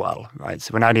 very well, right?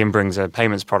 So when Adyen brings a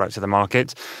payments product to the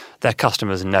market, their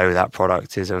customers know that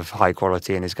product is of high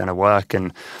quality and is going to work.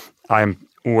 And I'm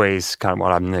always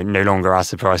I'm no longer as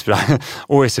surprised, but I'm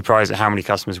always surprised at how many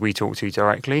customers we talk to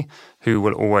directly who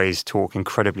will always talk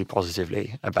incredibly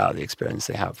positively about the experience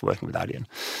they have working with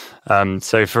Adyen.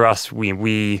 So for us,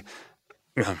 we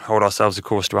hold ourselves, of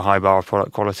course, to a high bar of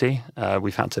product quality.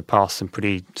 We've had to pass some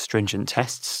pretty stringent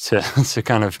tests to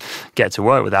kind of get to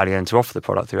work with Adyen, to offer the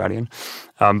product through Adyen.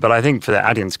 But I think for the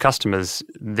Adyen's customers,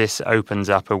 this opens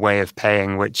up a way of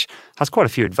paying which has quite a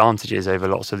few advantages over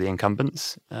lots of the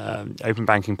incumbents. Open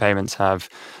banking payments have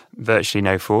virtually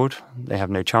no fraud. They have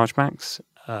no chargebacks.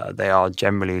 They are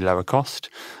generally lower cost.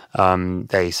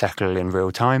 They settle in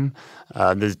real time.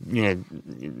 There's,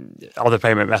 other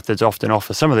payment methods often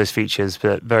offer some of those features,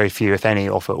 but very few, if any,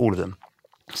 offer all of them.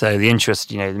 So the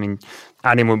interest,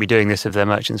 Adyen wouldn't be doing this if their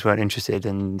merchants weren't interested.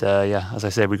 And as I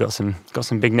said, we've got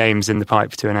some big names in the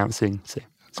pipe to announce soon. So.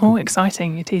 Oh,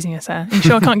 exciting. You're teasing us there. Are you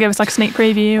sure I can't give us like a sneak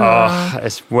preview?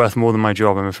 It's worth more than my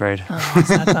job, I'm afraid. Oh,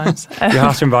 sad times. You'll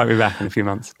have to invite me back in a few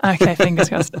months. Okay, fingers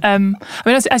crossed. I mean,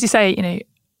 as you say,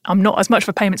 I'm not as much of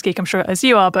a payments geek, I'm sure, as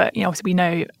you are, but obviously we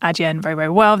know Adyen very, very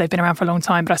well. They've been around for a long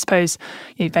time, but I suppose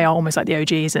they are almost like the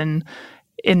OGs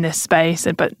in this space.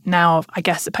 But now I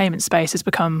guess the payment space has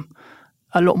become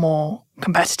a lot more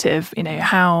competitive.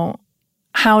 How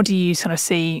do you kind of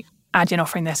see Adyen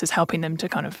offering this as helping them to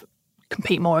kind of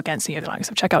compete more against the likes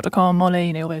of Checkout.com,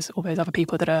 Molly, all those other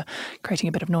people that are creating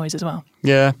a bit of noise as well?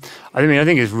 Yeah, I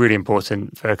think it's really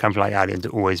important for a company like Adyen to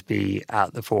always be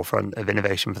at the forefront of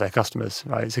innovation for their customers.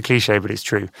 Right? It's a cliche, but it's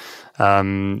true.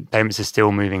 Payments are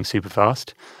still moving super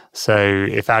fast. So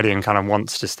if Adyen kind of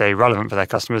wants to stay relevant for their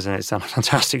customers, and it's done a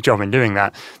fantastic job in doing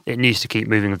that, it needs to keep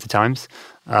moving with the times.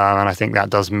 And I think that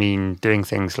does mean doing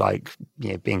things like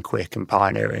being quick and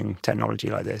pioneering technology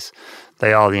like this.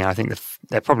 They are, I think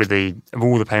they're probably of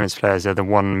all the payments players, they're the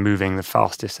one moving the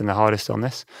fastest and the hardest on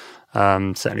this.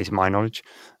 Certainly to my knowledge,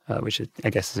 which I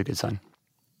guess is a good sign.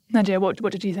 Nadia, what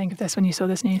did you think of this when you saw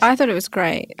this news? I thought it was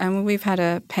great. We've had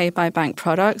a pay by bank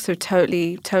product, so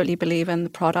totally believe in the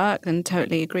product and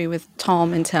totally agree with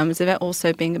Tom in terms of it.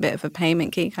 Also being a bit of a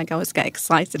payment geek, I always get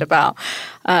excited about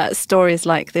stories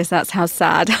like this. That's how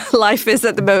sad life is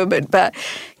at the moment. But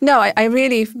no, I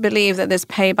really believe that this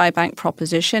pay by bank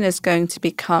proposition is going to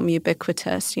become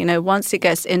ubiquitous. Once it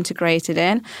gets integrated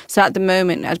in. So at the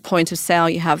moment, at point of sale,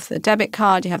 you have the debit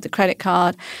card, you have the credit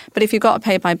card. But if you've got a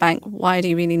pay by bank, why do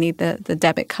you really need the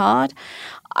debit card?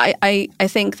 I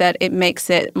think that it makes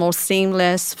it more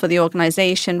seamless for the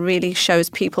organization, really shows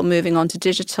people moving on to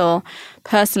digital.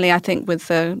 Personally, I think with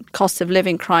the cost of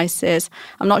living crisis,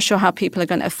 I'm not sure how people are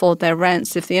going to afford their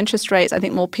rents. If the interest rates, I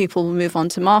think more people will move on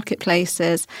to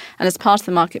marketplaces. And as part of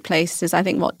the marketplaces, I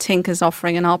think what Tink is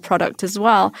offering in our product as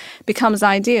well becomes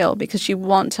ideal because you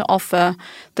want to offer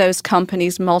those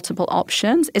companies multiple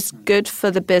options. It's good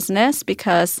for the business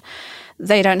because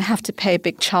they don't have to pay a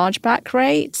big chargeback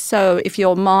rate. So if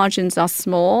your margins are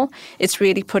small, it's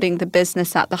really putting the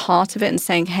business at the heart of it and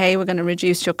saying, hey, we're going to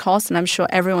reduce your costs. And I'm sure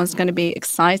everyone's going to be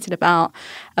excited about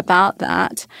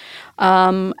that.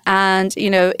 And,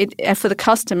 for the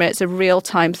customer, it's a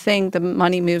real-time thing. The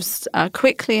money moves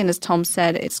quickly. And as Tom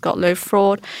said, it's got low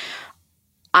fraud.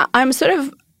 I'm sort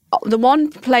of the one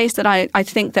place that I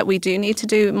think that we do need to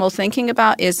do more thinking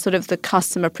about is sort of the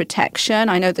customer protection.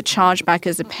 I know the chargeback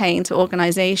is a pain to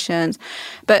organizations,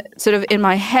 but sort of in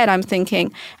my head, I'm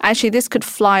thinking, actually, this could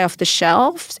fly off the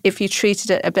shelves if you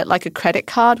treated it a bit like a credit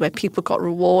card where people got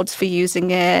rewards for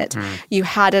using it. You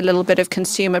had a little bit of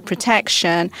consumer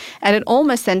protection, and it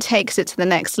almost then takes it to the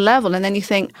next level. And then you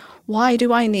think, why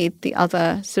do I need the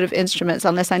other sort of instruments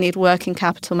unless I need working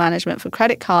capital management for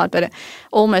credit card? But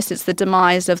it's the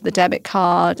demise of the debit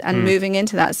card and moving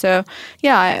into that. So,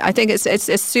 I think it's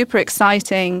a super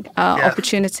exciting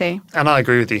opportunity. And I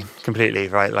agree with you completely,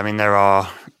 right? I mean, there are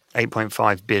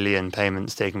 8.5 billion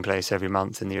payments taking place every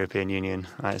month in the European Union.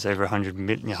 Right? It's over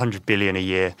 100 billion a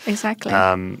year. Exactly.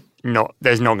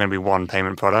 There's not going to be one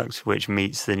payment product which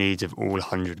meets the needs of all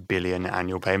 100 billion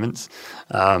annual payments.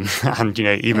 And,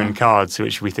 even cards,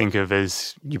 which we think of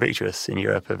as ubiquitous in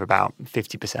Europe, have about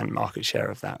 50% market share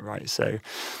of that, right? So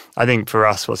I think for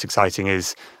us, what's exciting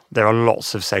is there are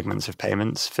lots of segments of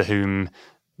payments for whom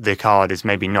the card is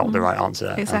maybe not the right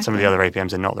answer. Exactly. And some of the other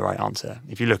APMs are not the right answer.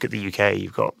 If you look at the UK,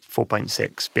 you've got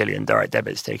 4.6 billion direct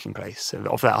debits taking place. So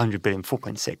of that 100 billion,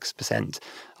 4.6%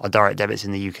 are direct debits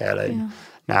in the UK alone. Yeah.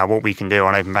 Now, what we can do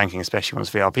on open banking, especially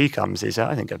once VRP comes, is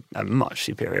I think a much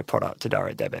superior product to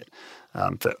direct debit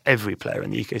for every player in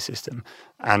the ecosystem.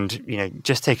 And,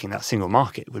 just taking that single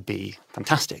market would be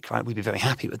fantastic, right? We'd be very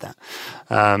happy with that.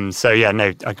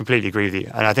 I completely agree with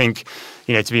you. And I think,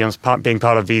 to be honest, being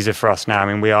part of Visa for us now,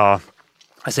 I mean,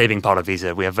 I say being part of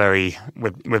Visa, we're very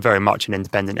much an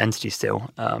independent entity still.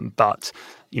 But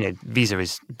Visa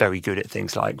is very good at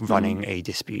things like running a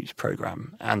dispute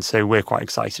program. And so we're quite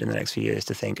excited in the next few years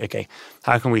to think, okay,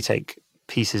 how can we take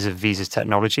pieces of Visa's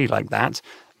technology like that,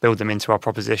 build them into our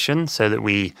proposition so that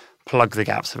we plug the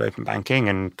gaps of open banking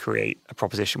and create a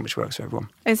proposition which works for everyone.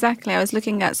 Exactly. I was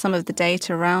looking at some of the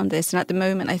data around this, and at the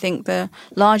moment, I think the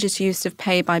largest use of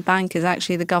pay by bank is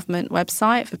actually the government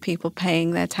website for people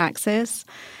paying their taxes.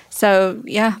 So,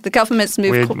 the government's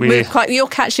moved quite... You're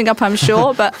catching up, I'm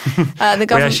sure, but the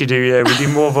government... We actually do, We do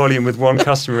more volume with one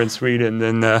customer in Sweden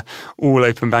than all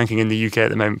open banking in the UK at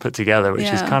the moment put together, which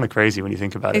is kind of crazy when you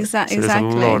think about it. Exactly. So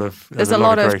there's a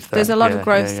lot of growth there. There's a lot of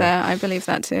growth there. I believe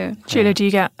that too. Julia, do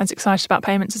you get as excited about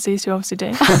payments as these two obviously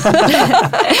do?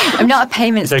 I'm not a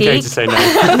payments geek. It's okay to say no.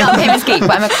 I'm not a payments geek,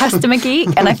 but I'm a customer geek.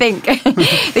 And I think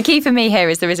the key for me here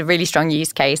is there is a really strong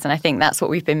use case. And I think that's what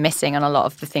we've been missing on a lot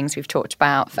of the things we've talked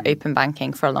about for open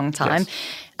banking for a long time. Yes.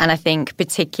 And I think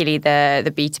particularly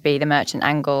the B2B, the merchant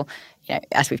angle,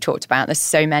 as we've talked about, there's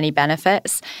so many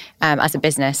benefits. As a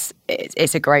business,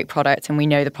 it's a great product, and we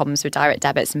know the problems with direct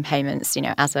debits and payments,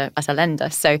 as a lender.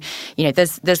 So,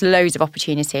 there's loads of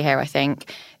opportunity here, I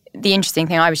think. The interesting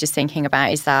thing I was just thinking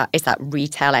about is that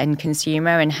retail end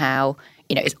consumer and how,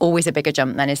 it's always a bigger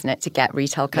jump then, isn't it, to get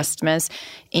retail customers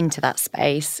into that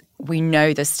space. We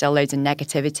know there's still loads of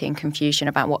negativity and confusion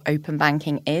about what open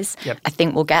banking is. Yep. I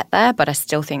think we'll get there, but I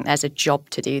still think there's a job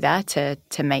to do there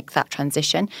to make that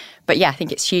transition. But yeah, I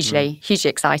think it's hugely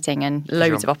exciting and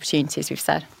loads of opportunities, we've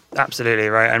said. Absolutely,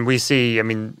 right. And we see,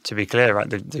 to be clear, right,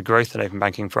 the growth in open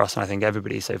banking for us, and I think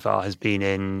everybody so far, has been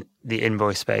in the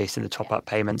invoice space, in the top-up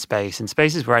payment space, in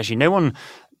spaces where actually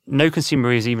no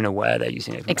consumer is even aware they're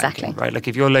using open banking, right? Like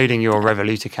if you're loading your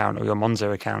Revolut account or your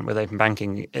Monzo account with open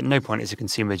banking, at no point as a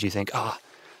consumer do you think,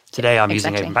 today I'm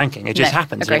using open banking. It just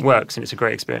happens and it works and it's a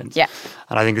great experience. Yeah.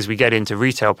 And I think as we get into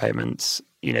retail payments,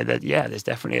 there's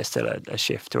definitely still a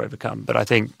shift to overcome. But I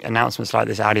think announcements like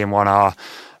this Adyen one are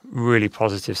really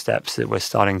positive steps that we're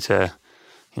starting to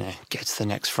get to the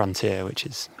next frontier, which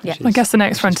is I guess the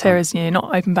next frontier is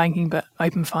not open banking but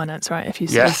open finance, right? If you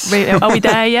yes. Are we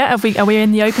there yet? Are we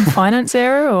in the open finance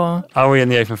era, or are we in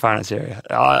the open finance area?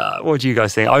 What do you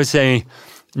guys think? I would say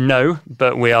no,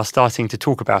 but we are starting to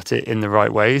talk about it in the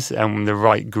right ways, and the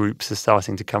right groups are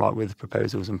starting to come up with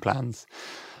proposals and plans.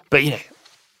 But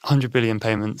 100 billion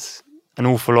payments, an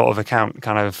awful lot of account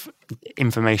kind of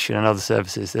information and other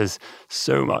services. There's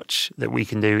so much that we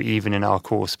can do even in our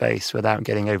core space without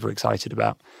getting overexcited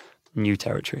about new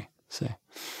territory. So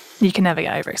you can never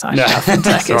get overexcited about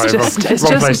fintech. Sorry,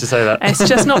 wrong place to say that. It's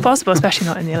just not possible, especially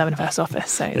not in the 11FS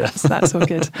office. So that's all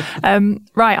good.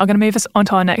 Right, I'm going to move us on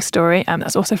to our next story.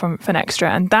 That's also from Finextra,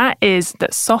 and that is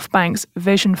that SoftBank's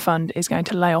Vision Fund is going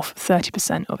to lay off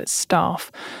 30% of its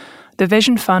staff. The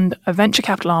Vision Fund, a venture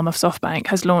capital arm of SoftBank,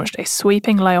 has launched a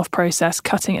sweeping layoff process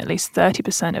cutting at least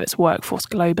 30% of its workforce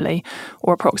globally,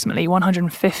 or approximately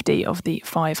 150 of the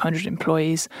 500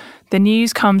 employees. The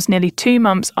news comes nearly 2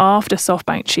 months after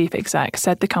SoftBank chief exec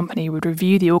said the company would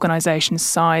review the organisation's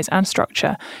size and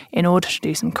structure in order to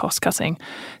do some cost cutting.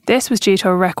 This was due to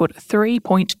a record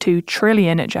 3.2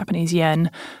 trillion Japanese yen,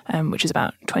 which is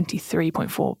about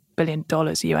 $23.4 billion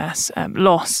US,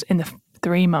 loss in the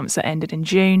 3 months that ended in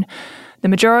June. The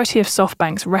majority of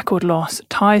SoftBank's record loss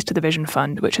ties to the Vision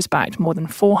Fund, which has backed more than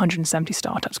 470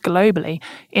 startups globally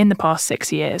in the past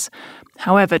 6 years.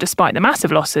 However, despite the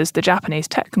massive losses, the Japanese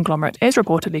tech conglomerate is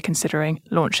reportedly considering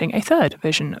launching a third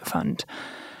Vision Fund.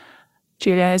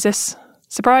 Julia, is this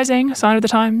surprising? Sign of the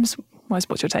times?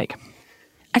 What's your take?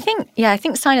 I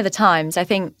think sign of the times. I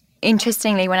think,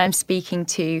 interestingly, when I'm speaking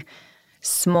to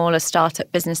smaller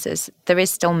startup businesses, there is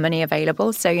still money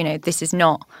available. So, this is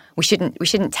not, we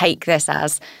shouldn't take this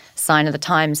as sign of the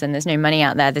times and there's no money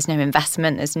out there, there's no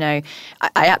investment, I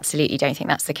absolutely don't think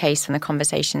that's the case from the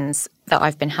conversations that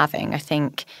I've been having.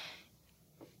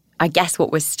 I guess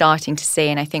what we're starting to see,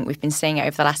 and I think we've been seeing it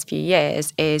over the last few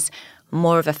years, is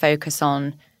more of a focus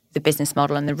on the business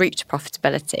model and the route to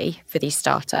profitability for these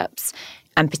startups,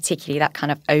 and particularly that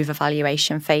kind of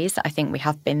overvaluation phase that I think we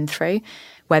have been through,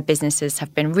 where businesses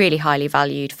have been really highly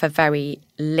valued for very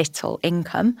little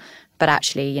income, but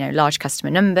actually, large customer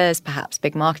numbers, perhaps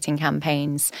big marketing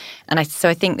campaigns. And so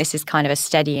I think this is kind of a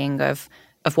steadying of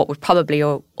what would probably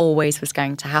always was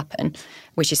going to happen,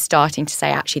 which is starting to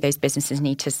say, actually, those businesses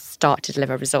need to start to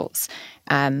deliver results.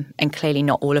 And clearly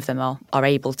not all of them are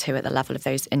able to at the level of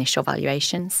those initial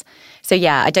valuations. So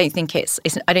yeah, I don't think it's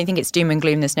doom and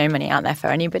gloom. There's no money out there for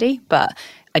anybody, but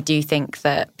I do think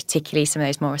that particularly some of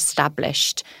those more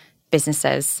established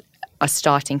businesses are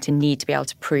starting to need to be able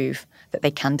to prove that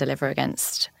they can deliver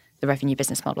against the revenue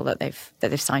business model that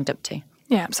they've signed up to.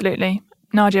 Yeah, absolutely.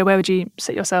 Nadia, where would you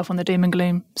sit yourself on the doom and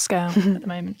gloom scale at the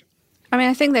moment?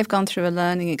 I think they've gone through a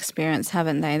learning experience,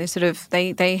 haven't they?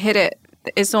 They hit it.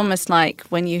 It's almost like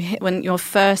when your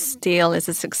first deal is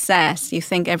a success, you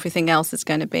think everything else is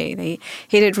going to be. They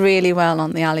hit it really well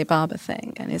on the Alibaba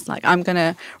thing, and it's like, I'm going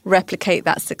to replicate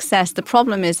that success. The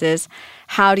problem is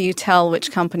how do you tell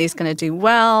which company is going to do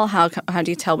well? How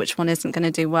do you tell which one isn't going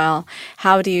to do well?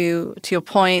 How do you, to your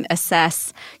point,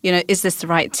 assess, is this the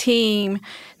right team?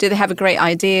 Do they have a great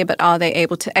idea, but are they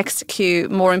able to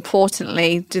execute? More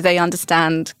importantly, do they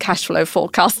understand cash flow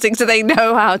forecasting? Do they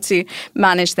know how to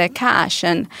manage their cash? cash.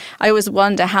 And I always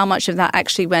wonder how much of that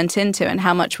actually went into and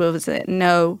how much was it,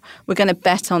 no, we're going to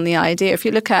bet on the idea. If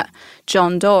you look at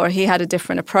John Doerr, he had a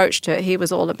different approach to it. He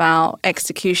was all about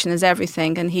execution as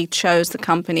everything, and he chose the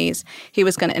companies he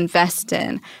was going to invest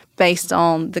in based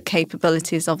on the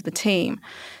capabilities of the team.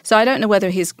 So I don't know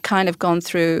whether he's kind of gone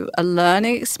through a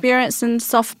learning experience in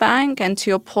SoftBank and,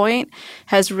 to your point,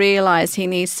 has realized he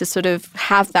needs to sort of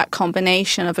have that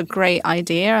combination of a great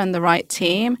idea and the right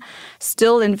team,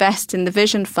 still invest in the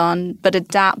vision fund, but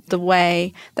adapt the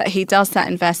way that he does that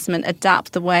investment,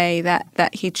 adapt the way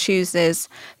that he chooses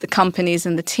the companies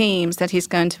and the teams that he's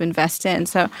going to invest in.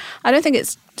 So I don't think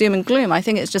it's doom and gloom. I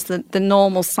think it's just the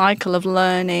normal cycle of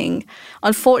learning.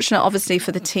 Unfortunate, obviously,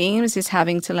 for the teams is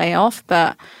having to lay off,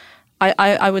 but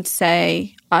I would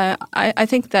say I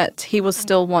think that he will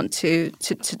still want to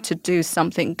do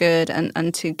something good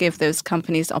and to give those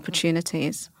companies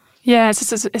opportunities. Yeah,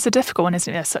 it's a difficult one,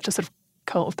 isn't it? There's such a sort of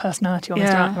cult of personality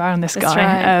almost around this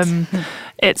guy. Right.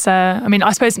 It's I mean,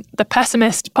 I suppose the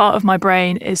pessimist part of my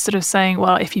brain is sort of saying,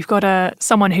 well, if you've got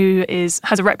someone who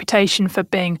has a reputation for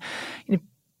being,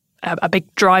 a big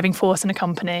driving force in a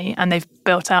company, and they've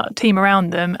built out a team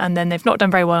around them, and then they've not done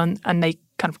very well, and they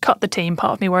kind of cut the team.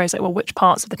 Part of me worries, like, well, which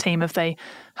parts of the team have they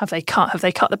cut? Have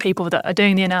they cut the people that are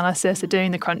doing the analysis, are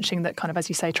doing the crunching, that kind of, as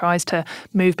you say, tries to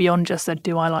move beyond just the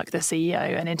do I like the CEO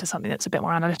and into something that's a bit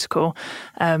more analytical?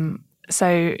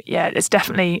 So yeah, it's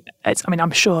definitely. I mean, I'm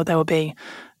sure there will be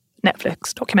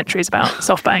Netflix documentaries about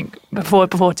SoftBank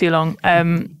before too long.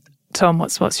 Tom,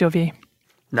 what's your view?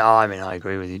 No, I mean, I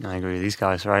agree with you. I agree with these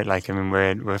guys, right? Like, I mean,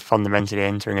 we're fundamentally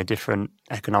entering a different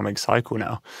economic cycle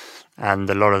now. And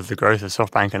a lot of the growth of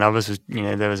SoftBank and others was,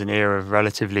 there was an era of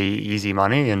relatively easy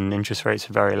money and interest rates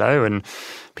were very low and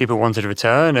people wanted a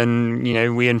return. And,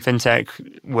 we in fintech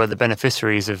were the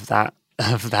beneficiaries of that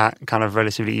kind of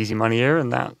relatively easy money era,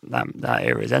 and that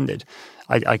era has ended.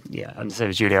 And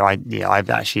so Julia, I've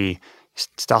actually,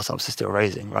 startups are still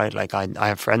raising, right? Like I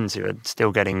have friends who are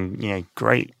still getting,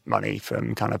 great money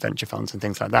from kind of venture funds and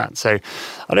things like that. So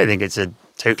I don't think it's a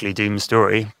totally doomed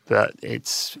story, but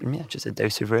it's just a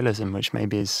dose of realism, which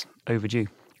maybe is overdue.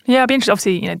 Yeah, I'd be interested.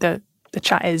 Obviously, the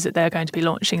chat is that they're going to be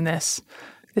launching this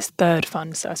third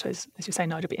fund. So I suppose, as you're saying,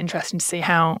 Nigel, it'd be interesting to see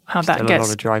how that gets. A lot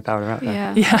of dry powder out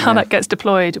there. Yeah, how that gets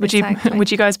deployed. Would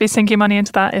you guys be sinking money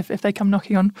into that if they come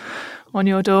knocking on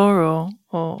your door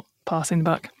or passing the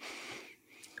buck?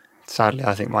 Sadly,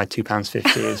 I think my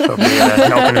 £2.50 is probably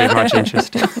not going to be much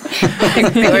interest. I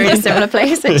think we're in a similar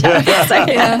place.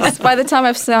 Yes. By the time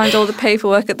I've signed all the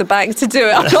paperwork at the bank to do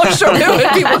it, I'm not sure it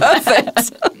would be worth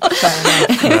it.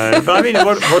 No, but I mean,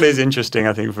 what is interesting,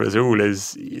 I think, for us all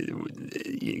is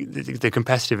the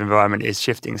competitive environment is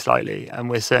shifting slightly, and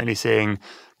we're certainly seeing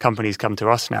companies come to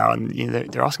us now, and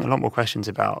they're asking a lot more questions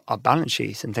about our balance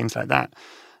sheets and things like that.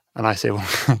 And I say, well,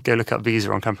 go look up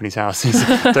Visa on companies' houses.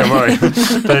 Don't worry.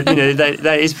 But,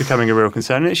 that is becoming a real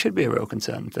concern, and it should be a real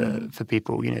concern for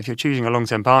people. If you're choosing a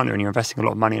long-term partner and you're investing a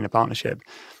lot of money in a partnership,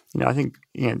 I think,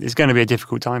 it's going to be a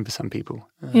difficult time for some people.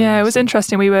 Yeah, it was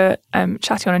interesting. We were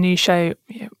chatting on a news show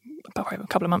about a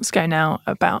couple of months ago now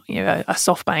about, a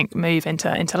SoftBank move into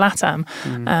LATAM.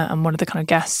 And one of the kind of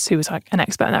guests who was like an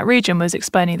expert in that region was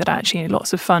explaining that actually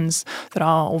lots of funds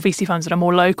or VC funds that are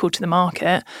more local to the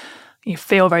market, you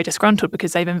feel very disgruntled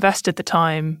because they've invested the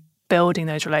time building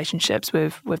those relationships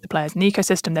with the players in the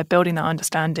ecosystem. They're building that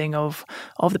understanding of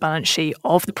the balance sheet,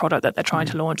 of the product that they're trying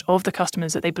to launch, of the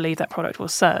customers that they believe that product will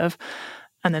serve.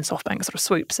 And then SoftBank sort of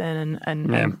swoops in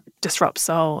and disrupts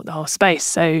the whole space.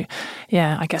 So,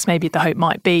 yeah, I guess maybe the hope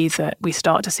might be that we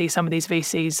start to see some of these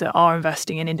VCs that are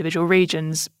investing in individual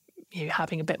regions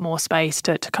having a bit more space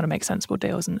to kind of make sensible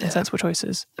deals and sensible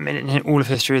choices. I mean, in all of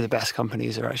history, the best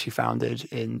companies are actually founded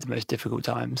in the most difficult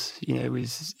times.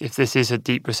 If this is a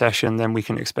deep recession, then we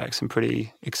can expect some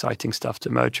pretty exciting stuff to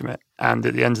emerge from it. And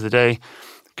at the end of the day,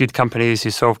 good companies who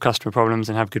solve customer problems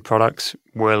and have good products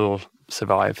will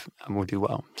survive and will do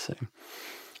well. So,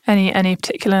 any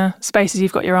particular spaces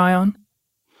you've got your eye on?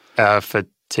 For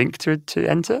Tink to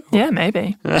enter? Yeah,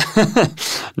 maybe.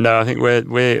 No, I think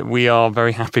we are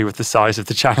very happy with the size of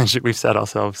the challenge that we've set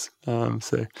ourselves.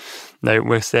 So, no,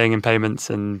 we're staying in payments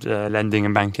and lending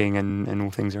and banking and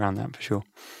all things around that for sure.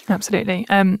 Absolutely.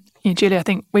 Julia, I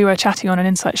think we were chatting on an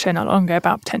Insight show not long ago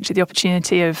about potentially the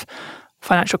opportunity of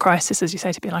financial crisis, as you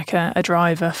say, to be like a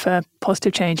driver for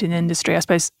positive change in the industry. I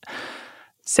suppose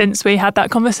since we had that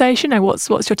conversation, what's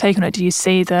your take on it? Do you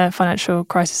see the financial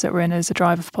crisis that we're in as a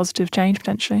driver for positive change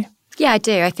potentially? Yeah, I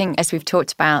do. I think as we've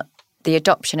talked about, the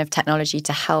adoption of technology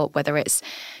to help, whether it's,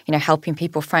 helping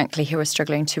people, frankly, who are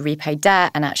struggling to repay debt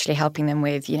and actually helping them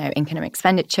with, income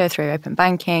expenditure through open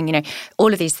banking,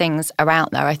 all of these things are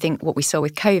out there. I think what we saw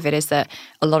with COVID is that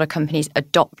a lot of companies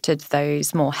adopted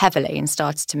those more heavily and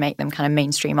started to make them kind of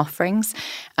mainstream offerings.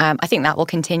 I think that will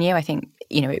continue. I think,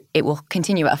 it will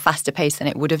continue at a faster pace than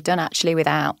it would have done actually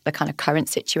without the kind of current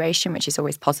situation, which is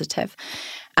always positive.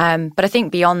 But I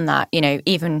think beyond that,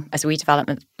 even as we develop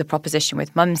the proposition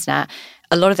with Mumsnet,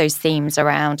 a lot of those themes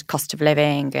around cost of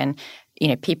living and,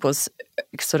 people's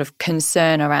sort of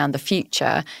concern around the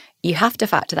future, you have to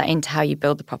factor that into how you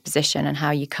build the proposition and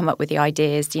how you come up with the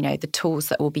ideas, the tools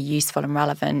that will be useful and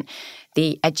relevant,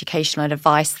 the educational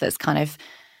advice that's kind of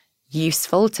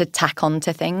useful to tack on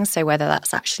to things. So whether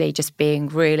that's actually just being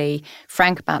really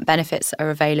frank about benefits that are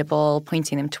available,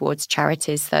 pointing them towards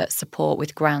charities that support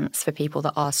with grants for people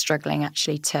that are struggling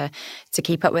actually to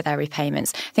keep up with their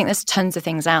repayments. I think there's tons of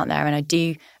things out there, and I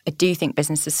do think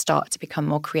businesses start to become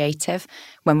more creative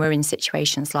when we're in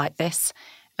situations like this.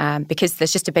 Because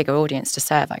there's just a bigger audience to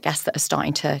serve, I guess, that are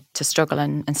starting to struggle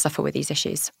and suffer with these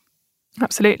issues.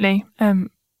 Absolutely.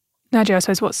 Nadia, I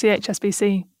suppose, what's the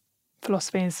HSBC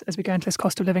philosophy as we go into this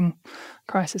cost of living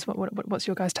crisis? What's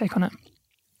your guys' take on it?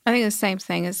 I think the same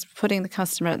thing as putting the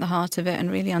customer at the heart of it and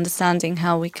really understanding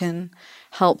how we can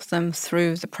help them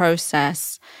through the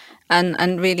process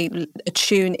and really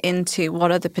attune into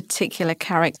what are the particular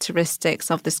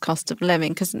characteristics of this cost of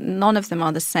living, because none of them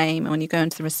are the same when you go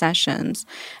into the recessions.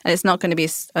 And it's not going to be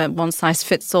one size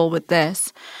fits all with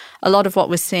this. A lot of what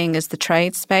we're seeing is the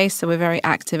trade space. So we're very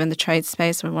active in the trade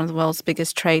space. We're one of the world's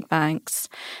biggest trade banks.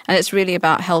 And it's really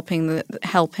about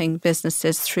helping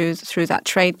businesses through that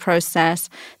trade process,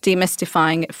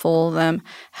 demystifying it for them,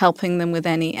 helping them with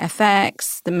any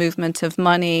FX, the movement of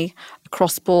money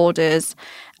across borders,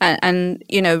 and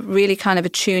really kind of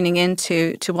attuning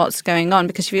into what's going on.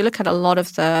 Because if you look at a lot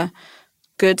of the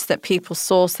goods that people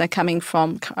source, they're coming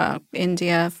from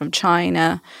India, from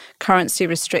China,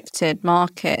 currency-restricted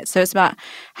markets. So it's about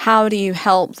how do you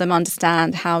help them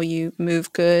understand how you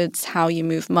move goods, how you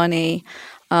move money,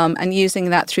 and using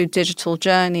that through digital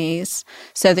journeys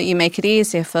so that you make it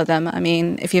easier for them. I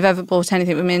mean, if you've ever bought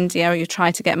anything from India or you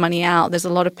try to get money out, there's a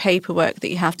lot of paperwork that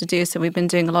you have to do. So we've been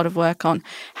doing a lot of work on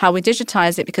how we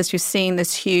digitize it, because we've seen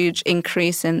this huge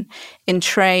increase in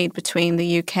trade between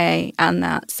the UK and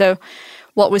that. So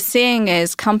what we're seeing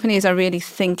is companies are really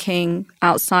thinking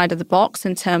outside of the box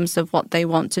in terms of what they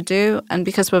want to do. And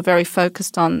because we're very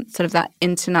focused on sort of that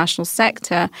international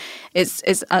sector,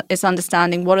 it's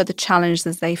understanding what are the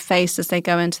challenges they face as they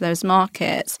go into those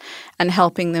markets and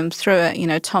helping them through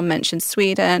it. Tom mentioned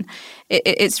Sweden.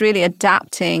 It's really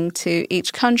adapting to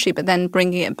each country, but then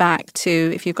bringing it back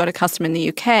to if you've got a customer in the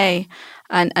UK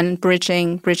and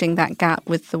bridging that gap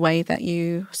with the way that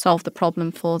you solve the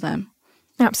problem for them.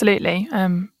 Absolutely.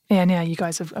 Yeah, you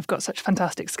guys have got such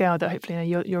fantastic scale that hopefully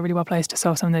you're really well placed to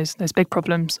solve some of those big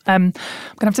problems. I'm going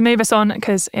to have to move us on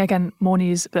because, again, more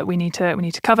news that we need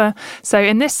to cover. So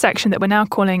in this section that we're now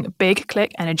calling Big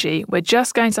Click Energy, we're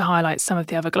just going to highlight some of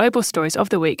the other global stories of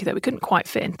the week that we couldn't quite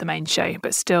fit into the main show,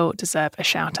 but still deserve a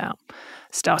shout out.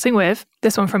 Starting with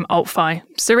this one from AltFi.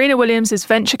 Serena Williams'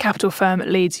 venture capital firm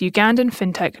leads Ugandan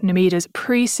fintech Numida's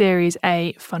pre-Series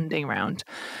A funding round.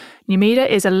 Numida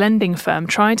is a lending firm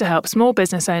trying to help small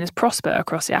business owners prosper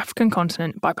across the African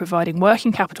continent by providing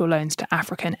working capital loans to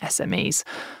African SMEs.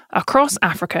 Across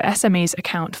Africa, SMEs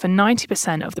account for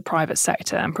 90% of the private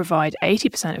sector and provide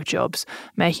 80% of jobs,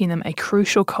 making them a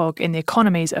crucial cog in the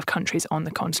economies of countries on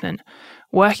the continent.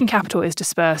 Working capital is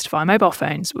dispersed via mobile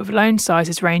phones, with loan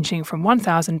sizes ranging from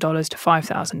 $1,000 to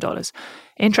 $5,000.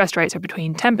 Interest rates are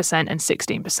between 10% and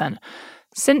 16%.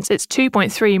 Since its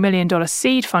 $2.3 million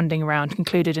seed funding round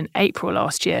concluded in April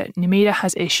last year, Numida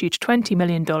has issued $20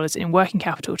 million in working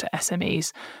capital to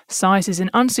SMEs. Sizes in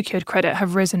unsecured credit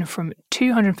have risen from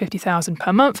 $250,000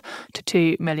 per month to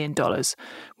 $2 million.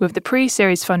 With the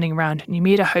pre-series funding round,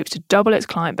 Numida hopes to double its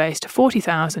client base to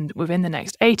 40,000 within the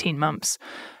next 18 months.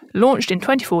 Launched in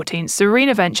 2014,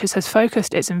 Serena Ventures has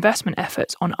focused its investment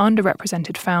efforts on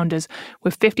underrepresented founders,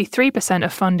 with 53%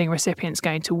 of funding recipients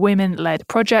going to women-led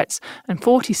projects and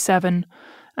 47%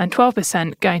 and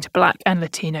 12% going to Black and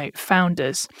Latino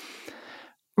founders.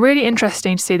 Really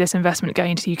interesting to see this investment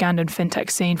going into the Ugandan fintech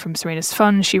scene from Serena's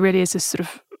fund. She really is this sort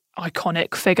of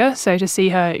iconic figure. So to see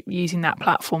her using that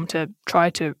platform to try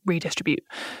to redistribute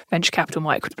venture capital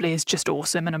more equitably is just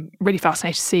awesome. And I'm really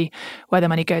fascinated to see where the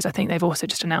money goes. I think they've also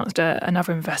just announced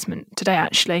another investment today,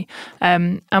 actually.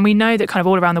 And we know that kind of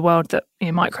all around the world that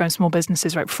micro and small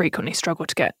businesses frequently struggle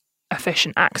to get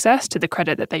efficient access to the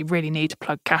credit that they really need to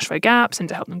plug cash flow gaps and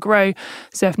to help them grow.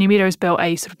 So if Numida has built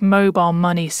a sort of mobile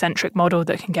money-centric model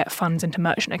that can get funds into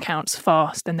merchant accounts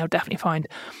fast, then they'll definitely find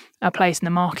a place in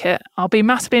the market. I'll be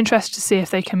massively interested to see if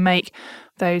they can make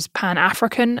those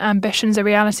Pan-African ambitions a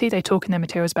reality. They talk in their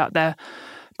materials about their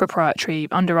proprietary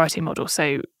underwriting model.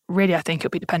 So really, I think it'll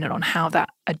be dependent on how that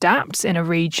adapts in a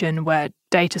region where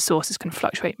data sources can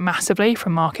fluctuate massively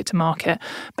from market to market.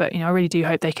 But, I really do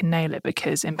hope they can nail it,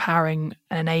 because empowering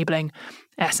and enabling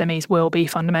SMEs will be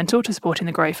fundamental to supporting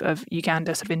the growth of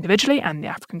Uganda sort of individually and the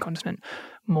African continent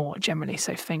more generally.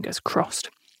 So fingers crossed.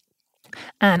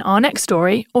 And our next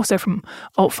story, also from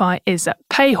AltFi, is that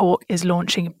Payhawk is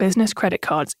launching business credit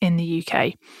cards in the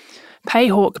UK.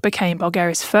 Payhawk became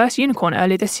Bulgaria's first unicorn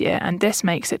earlier this year, and this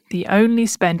makes it the only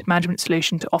spend management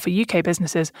solution to offer UK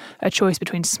businesses a choice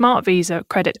between smart Visa,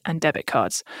 credit and debit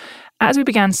cards. As we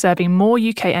began serving more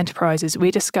UK enterprises,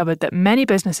 we discovered that many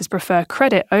businesses prefer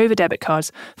credit over debit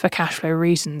cards for cash flow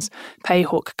reasons,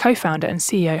 Payhawk co-founder and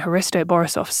CEO Hristo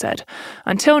Borisov said.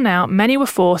 Until now, many were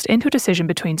forced into a decision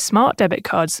between smart debit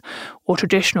cards or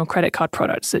traditional credit card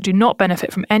products that do not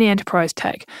benefit from any enterprise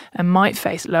tech and might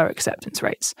face lower acceptance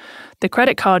rates. The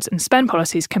credit cards and spend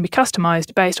policies can be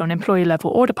customised based on employee level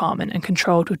or department and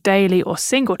controlled with daily or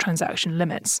single transaction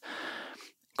limits.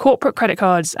 Corporate credit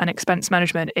cards and expense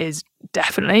management is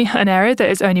definitely an area that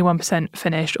is only 1%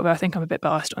 finished, although I think I'm a bit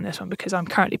biased on this one because I'm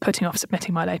currently putting off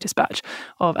submitting my latest batch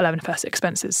of 11FS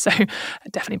expenses, so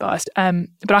definitely biased.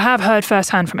 But I have heard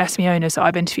firsthand from SME owners that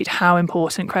I've interviewed how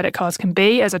important credit cards can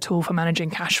be as a tool for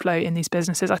managing cash flow in these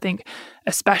businesses. I think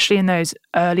especially in those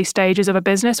early stages of a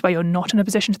business where you're not in a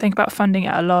position to think about funding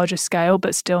at a larger scale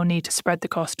but still need to spread the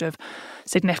cost of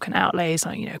significant outlays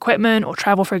like equipment or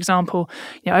travel, for example,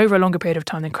 over a longer period of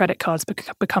time, then credit cards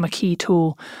become a key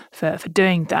tool for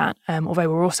doing that. Although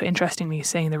we're also interestingly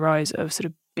seeing the rise of sort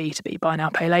of B2B, buy now,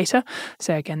 pay later.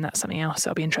 So again, that's something else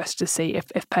I'll be interested to see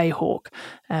if Payhawk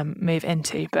move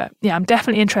into. But yeah, I'm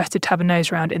definitely interested to have a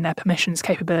nose around in their permissions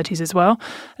capabilities as well,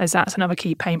 as that's another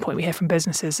key pain point we hear from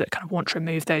businesses that kind of want to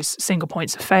remove those single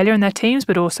points of failure in their teams,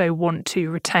 but also want to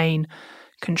retain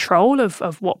control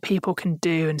of what people can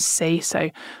do and see. So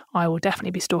I will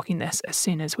definitely be stalking this as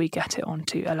soon as we get it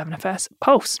onto 11FS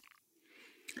Pulse.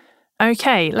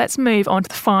 Okay, let's move on to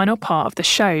the final part of the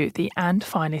show, the And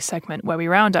Finally segment, where we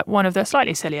round up one of the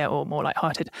slightly sillier or more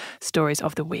lighthearted stories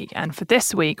of the week. And for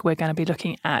this week, we're going to be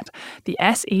looking at the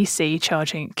SEC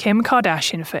charging Kim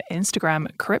Kardashian for Instagram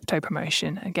crypto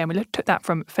promotion. Again, we took that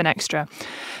from Finextra.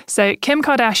 So Kim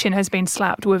Kardashian has been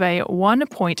slapped with a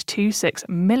 $1.26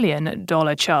 million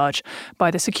charge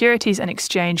by the Securities and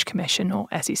Exchange Commission, or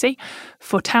SEC,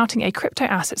 for touting a crypto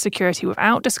asset security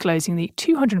without disclosing the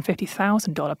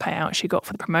 $250,000 payout she got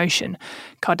for the promotion.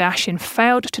 Kardashian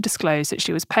failed to disclose that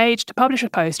she was paid to publish a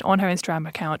post on her Instagram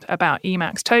account about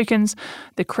Emax tokens,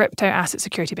 the crypto asset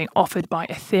security being offered by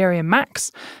Ethereum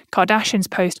Max. Kardashian's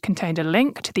post contained a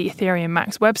link to the Ethereum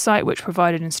Max website, which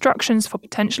provided instructions for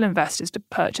potential investors to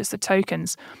purchase the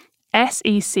tokens.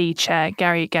 SEC Chair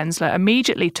Gary Gensler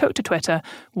immediately took to Twitter,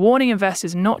 warning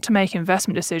investors not to make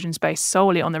investment decisions based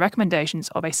solely on the recommendations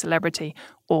of a celebrity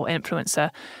or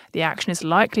influencer. The action is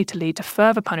likely to lead to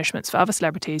further punishments for other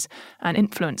celebrities and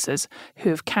influencers who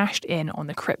have cashed in on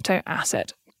the crypto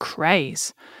asset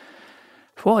craze.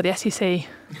 Whoa, the SEC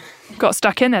got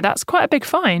stuck in there. That's quite a big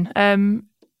fine.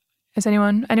 Is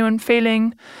anyone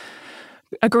feeling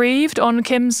aggrieved on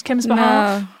Kim's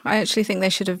behalf? No, I actually think they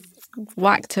should have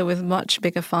whacked her with much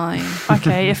bigger fine.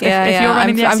 Okay, if you're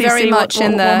running the SEC, I'm very much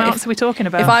what amounts are we talking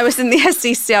about? If I was in the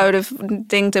SEC, I would have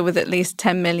dinged her with at least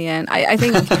 10 million. I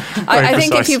think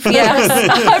if you,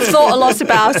 I've thought a lot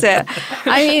about it.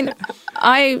 I mean,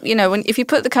 if you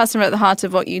put the customer at the heart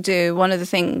of what you do, one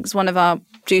of our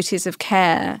duties of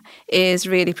care is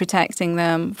really protecting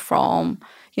them from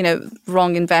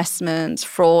wrong investments,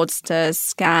 fraudsters,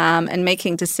 scam, and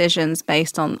making decisions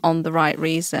based on the right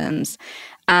reasons.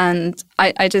 And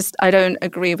I don't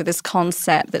agree with this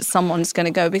concept that someone's going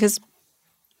to go, because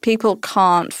people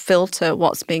can't filter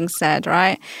what's being said,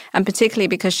 right? And particularly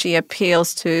because she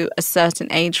appeals to a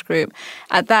certain age group.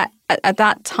 At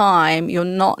that time, you're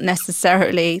not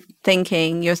necessarily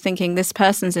thinking, you're thinking this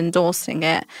person's endorsing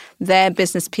it. Their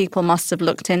business people must have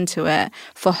looked into it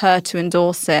for her to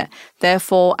endorse it.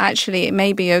 Therefore, actually, it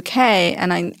may be okay,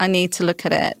 and I need to look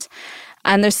at it.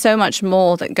 And there's so much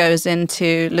more that goes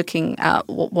into looking at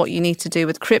what you need to do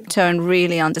with crypto and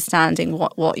really understanding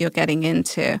what you're getting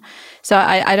into. So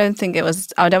I don't think it was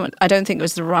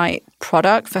the right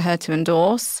product for her to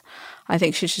endorse. I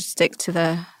think she should stick to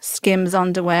the Skims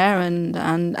underwear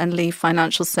and leave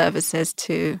financial services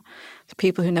to the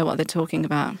people who know what they're talking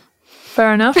about.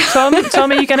 Fair enough. Tom,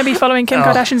 are you going to be following Kim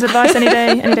Kardashian's advice any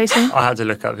day soon? I had to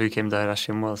look up who Kim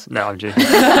Kardashian was. No, I'm joking.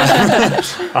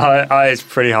 It's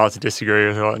pretty hard to disagree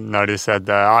with what Nadia said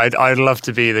there. I'd love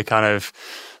to be the kind of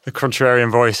the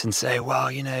contrarian voice and say, well,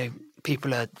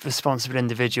 people are responsible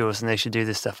individuals and they should do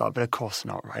this stuff up, but of course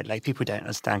not, right? Like, people don't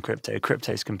understand crypto.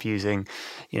 Crypto's confusing.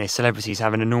 Celebrities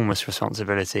have an enormous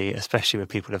responsibility, especially with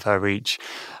people of her reach.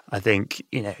 I think,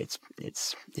 it's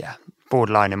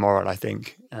borderline immoral, I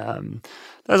think.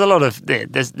 There's a lot of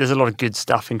good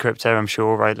stuff in crypto, I'm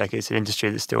sure, right? Like, it's an industry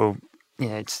that's still,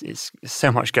 it's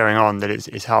so much going on that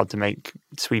it's hard to make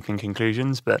sweeping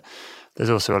conclusions, but there's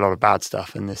also a lot of bad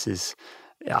stuff, and this is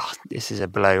a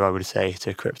blow, I would say,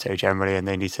 to crypto generally, and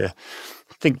they need to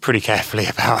think pretty carefully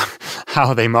about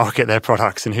how they market their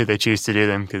products and who they choose to do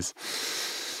them, because,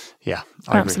 I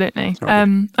absolutely.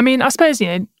 I suppose,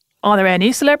 are there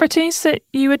any celebrities that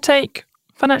you would take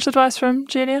financial advice from,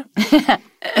 Julia?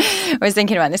 I was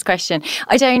thinking about this question.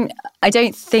 I don't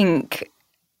think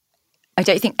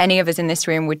any of us in this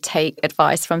room would take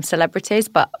advice from celebrities,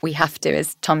 but we have to,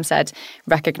 as Tom said,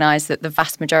 recognise that the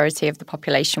vast majority of the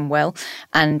population will.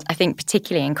 And I think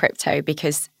particularly in crypto,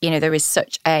 because, there is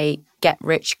such a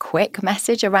get-rich-quick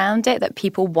message around it that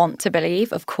people want to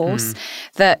believe, of course,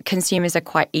 that consumers are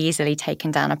quite easily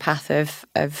taken down a path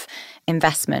of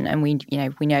investment, and we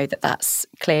know that that's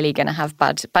clearly going to have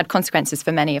bad consequences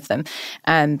for many of them,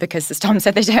 because, as Tom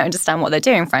said, they don't understand what they're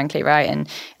doing, frankly, right? And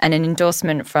an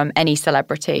endorsement from any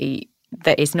celebrity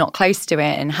that is not close to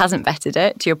it and hasn't vetted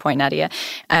it, to your point, Nadia,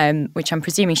 which I'm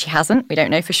presuming she hasn't. We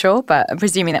don't know for sure, but I'm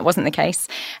presuming that wasn't the case.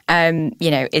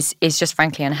 Is just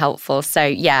frankly unhelpful. So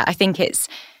yeah, I think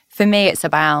for me it is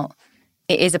about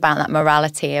that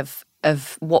morality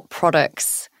of what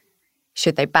products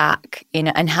should they back,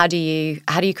 and how do you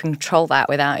control that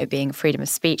without it being a freedom of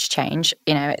speech change?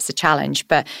 It's a challenge,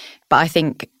 but I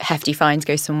think hefty fines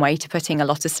go some way to putting a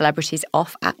lot of celebrities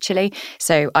off, actually.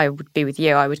 So I would be with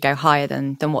you. I would go higher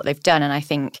than what they've done, and I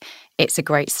think it's a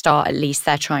great start. At least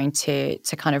they're trying to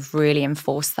kind of really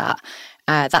enforce that.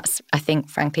 That's, I think,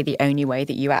 frankly, the only way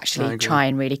that you actually try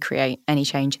and really create any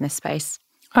change in this space.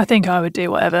 I think I would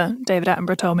do whatever David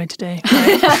Attenborough told me to do. Right?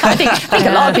 I think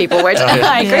a lot of people would.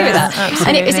 I agree with that.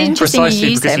 Absolutely. And it's interesting Precisely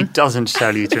you use because him. he doesn't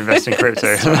tell you to invest in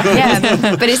crypto.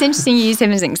 But it's interesting you use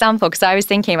him as an example, because I was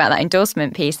thinking about that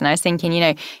endorsement piece, and I was thinking,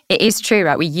 it is true,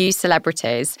 right? We use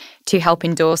celebrities to help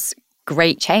endorse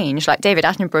great change. Like David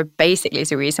Attenborough basically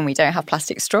is the reason we don't have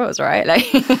plastic straws, right?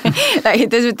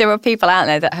 There are people out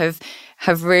there that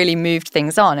have really moved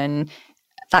things on, and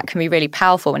that can be really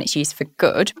powerful when it's used for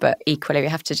good, but equally we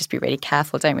have to just be really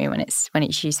careful, don't we, when it's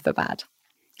used for bad.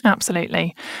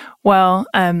 Absolutely. Well,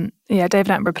 David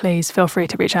Attenborough, please feel free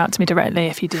to reach out to me directly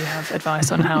if you do have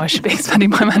advice on how I should be spending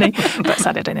my money. But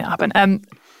sadly, I don't think that'll happen.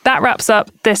 That wraps up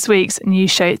this week's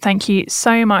news show. Thank you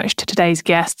so much to today's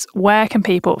guests. Where can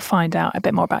people find out a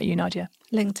bit more about you, Nadia?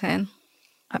 LinkedIn.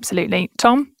 Absolutely.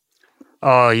 Tom?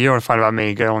 Oh, you want to find out about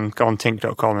me? Go on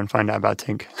Tink.com and find out about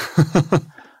Tink.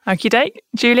 Okie doke.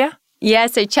 Julia? Yeah,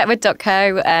 so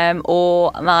Chetwood.co,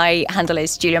 or my handle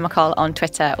is Julia McCall on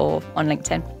Twitter or on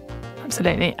LinkedIn.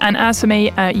 Absolutely. And as for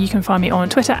me, you can find me on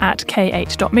Twitter at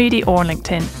k8.moody or on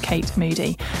LinkedIn, Kate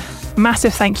Moody.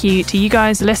 Massive thank you to you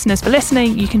guys, listeners, for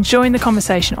listening. You can join the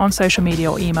conversation on social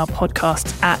media or email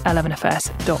podcasts at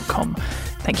 11fs.com.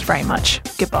 Thank you very much.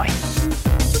 Goodbye.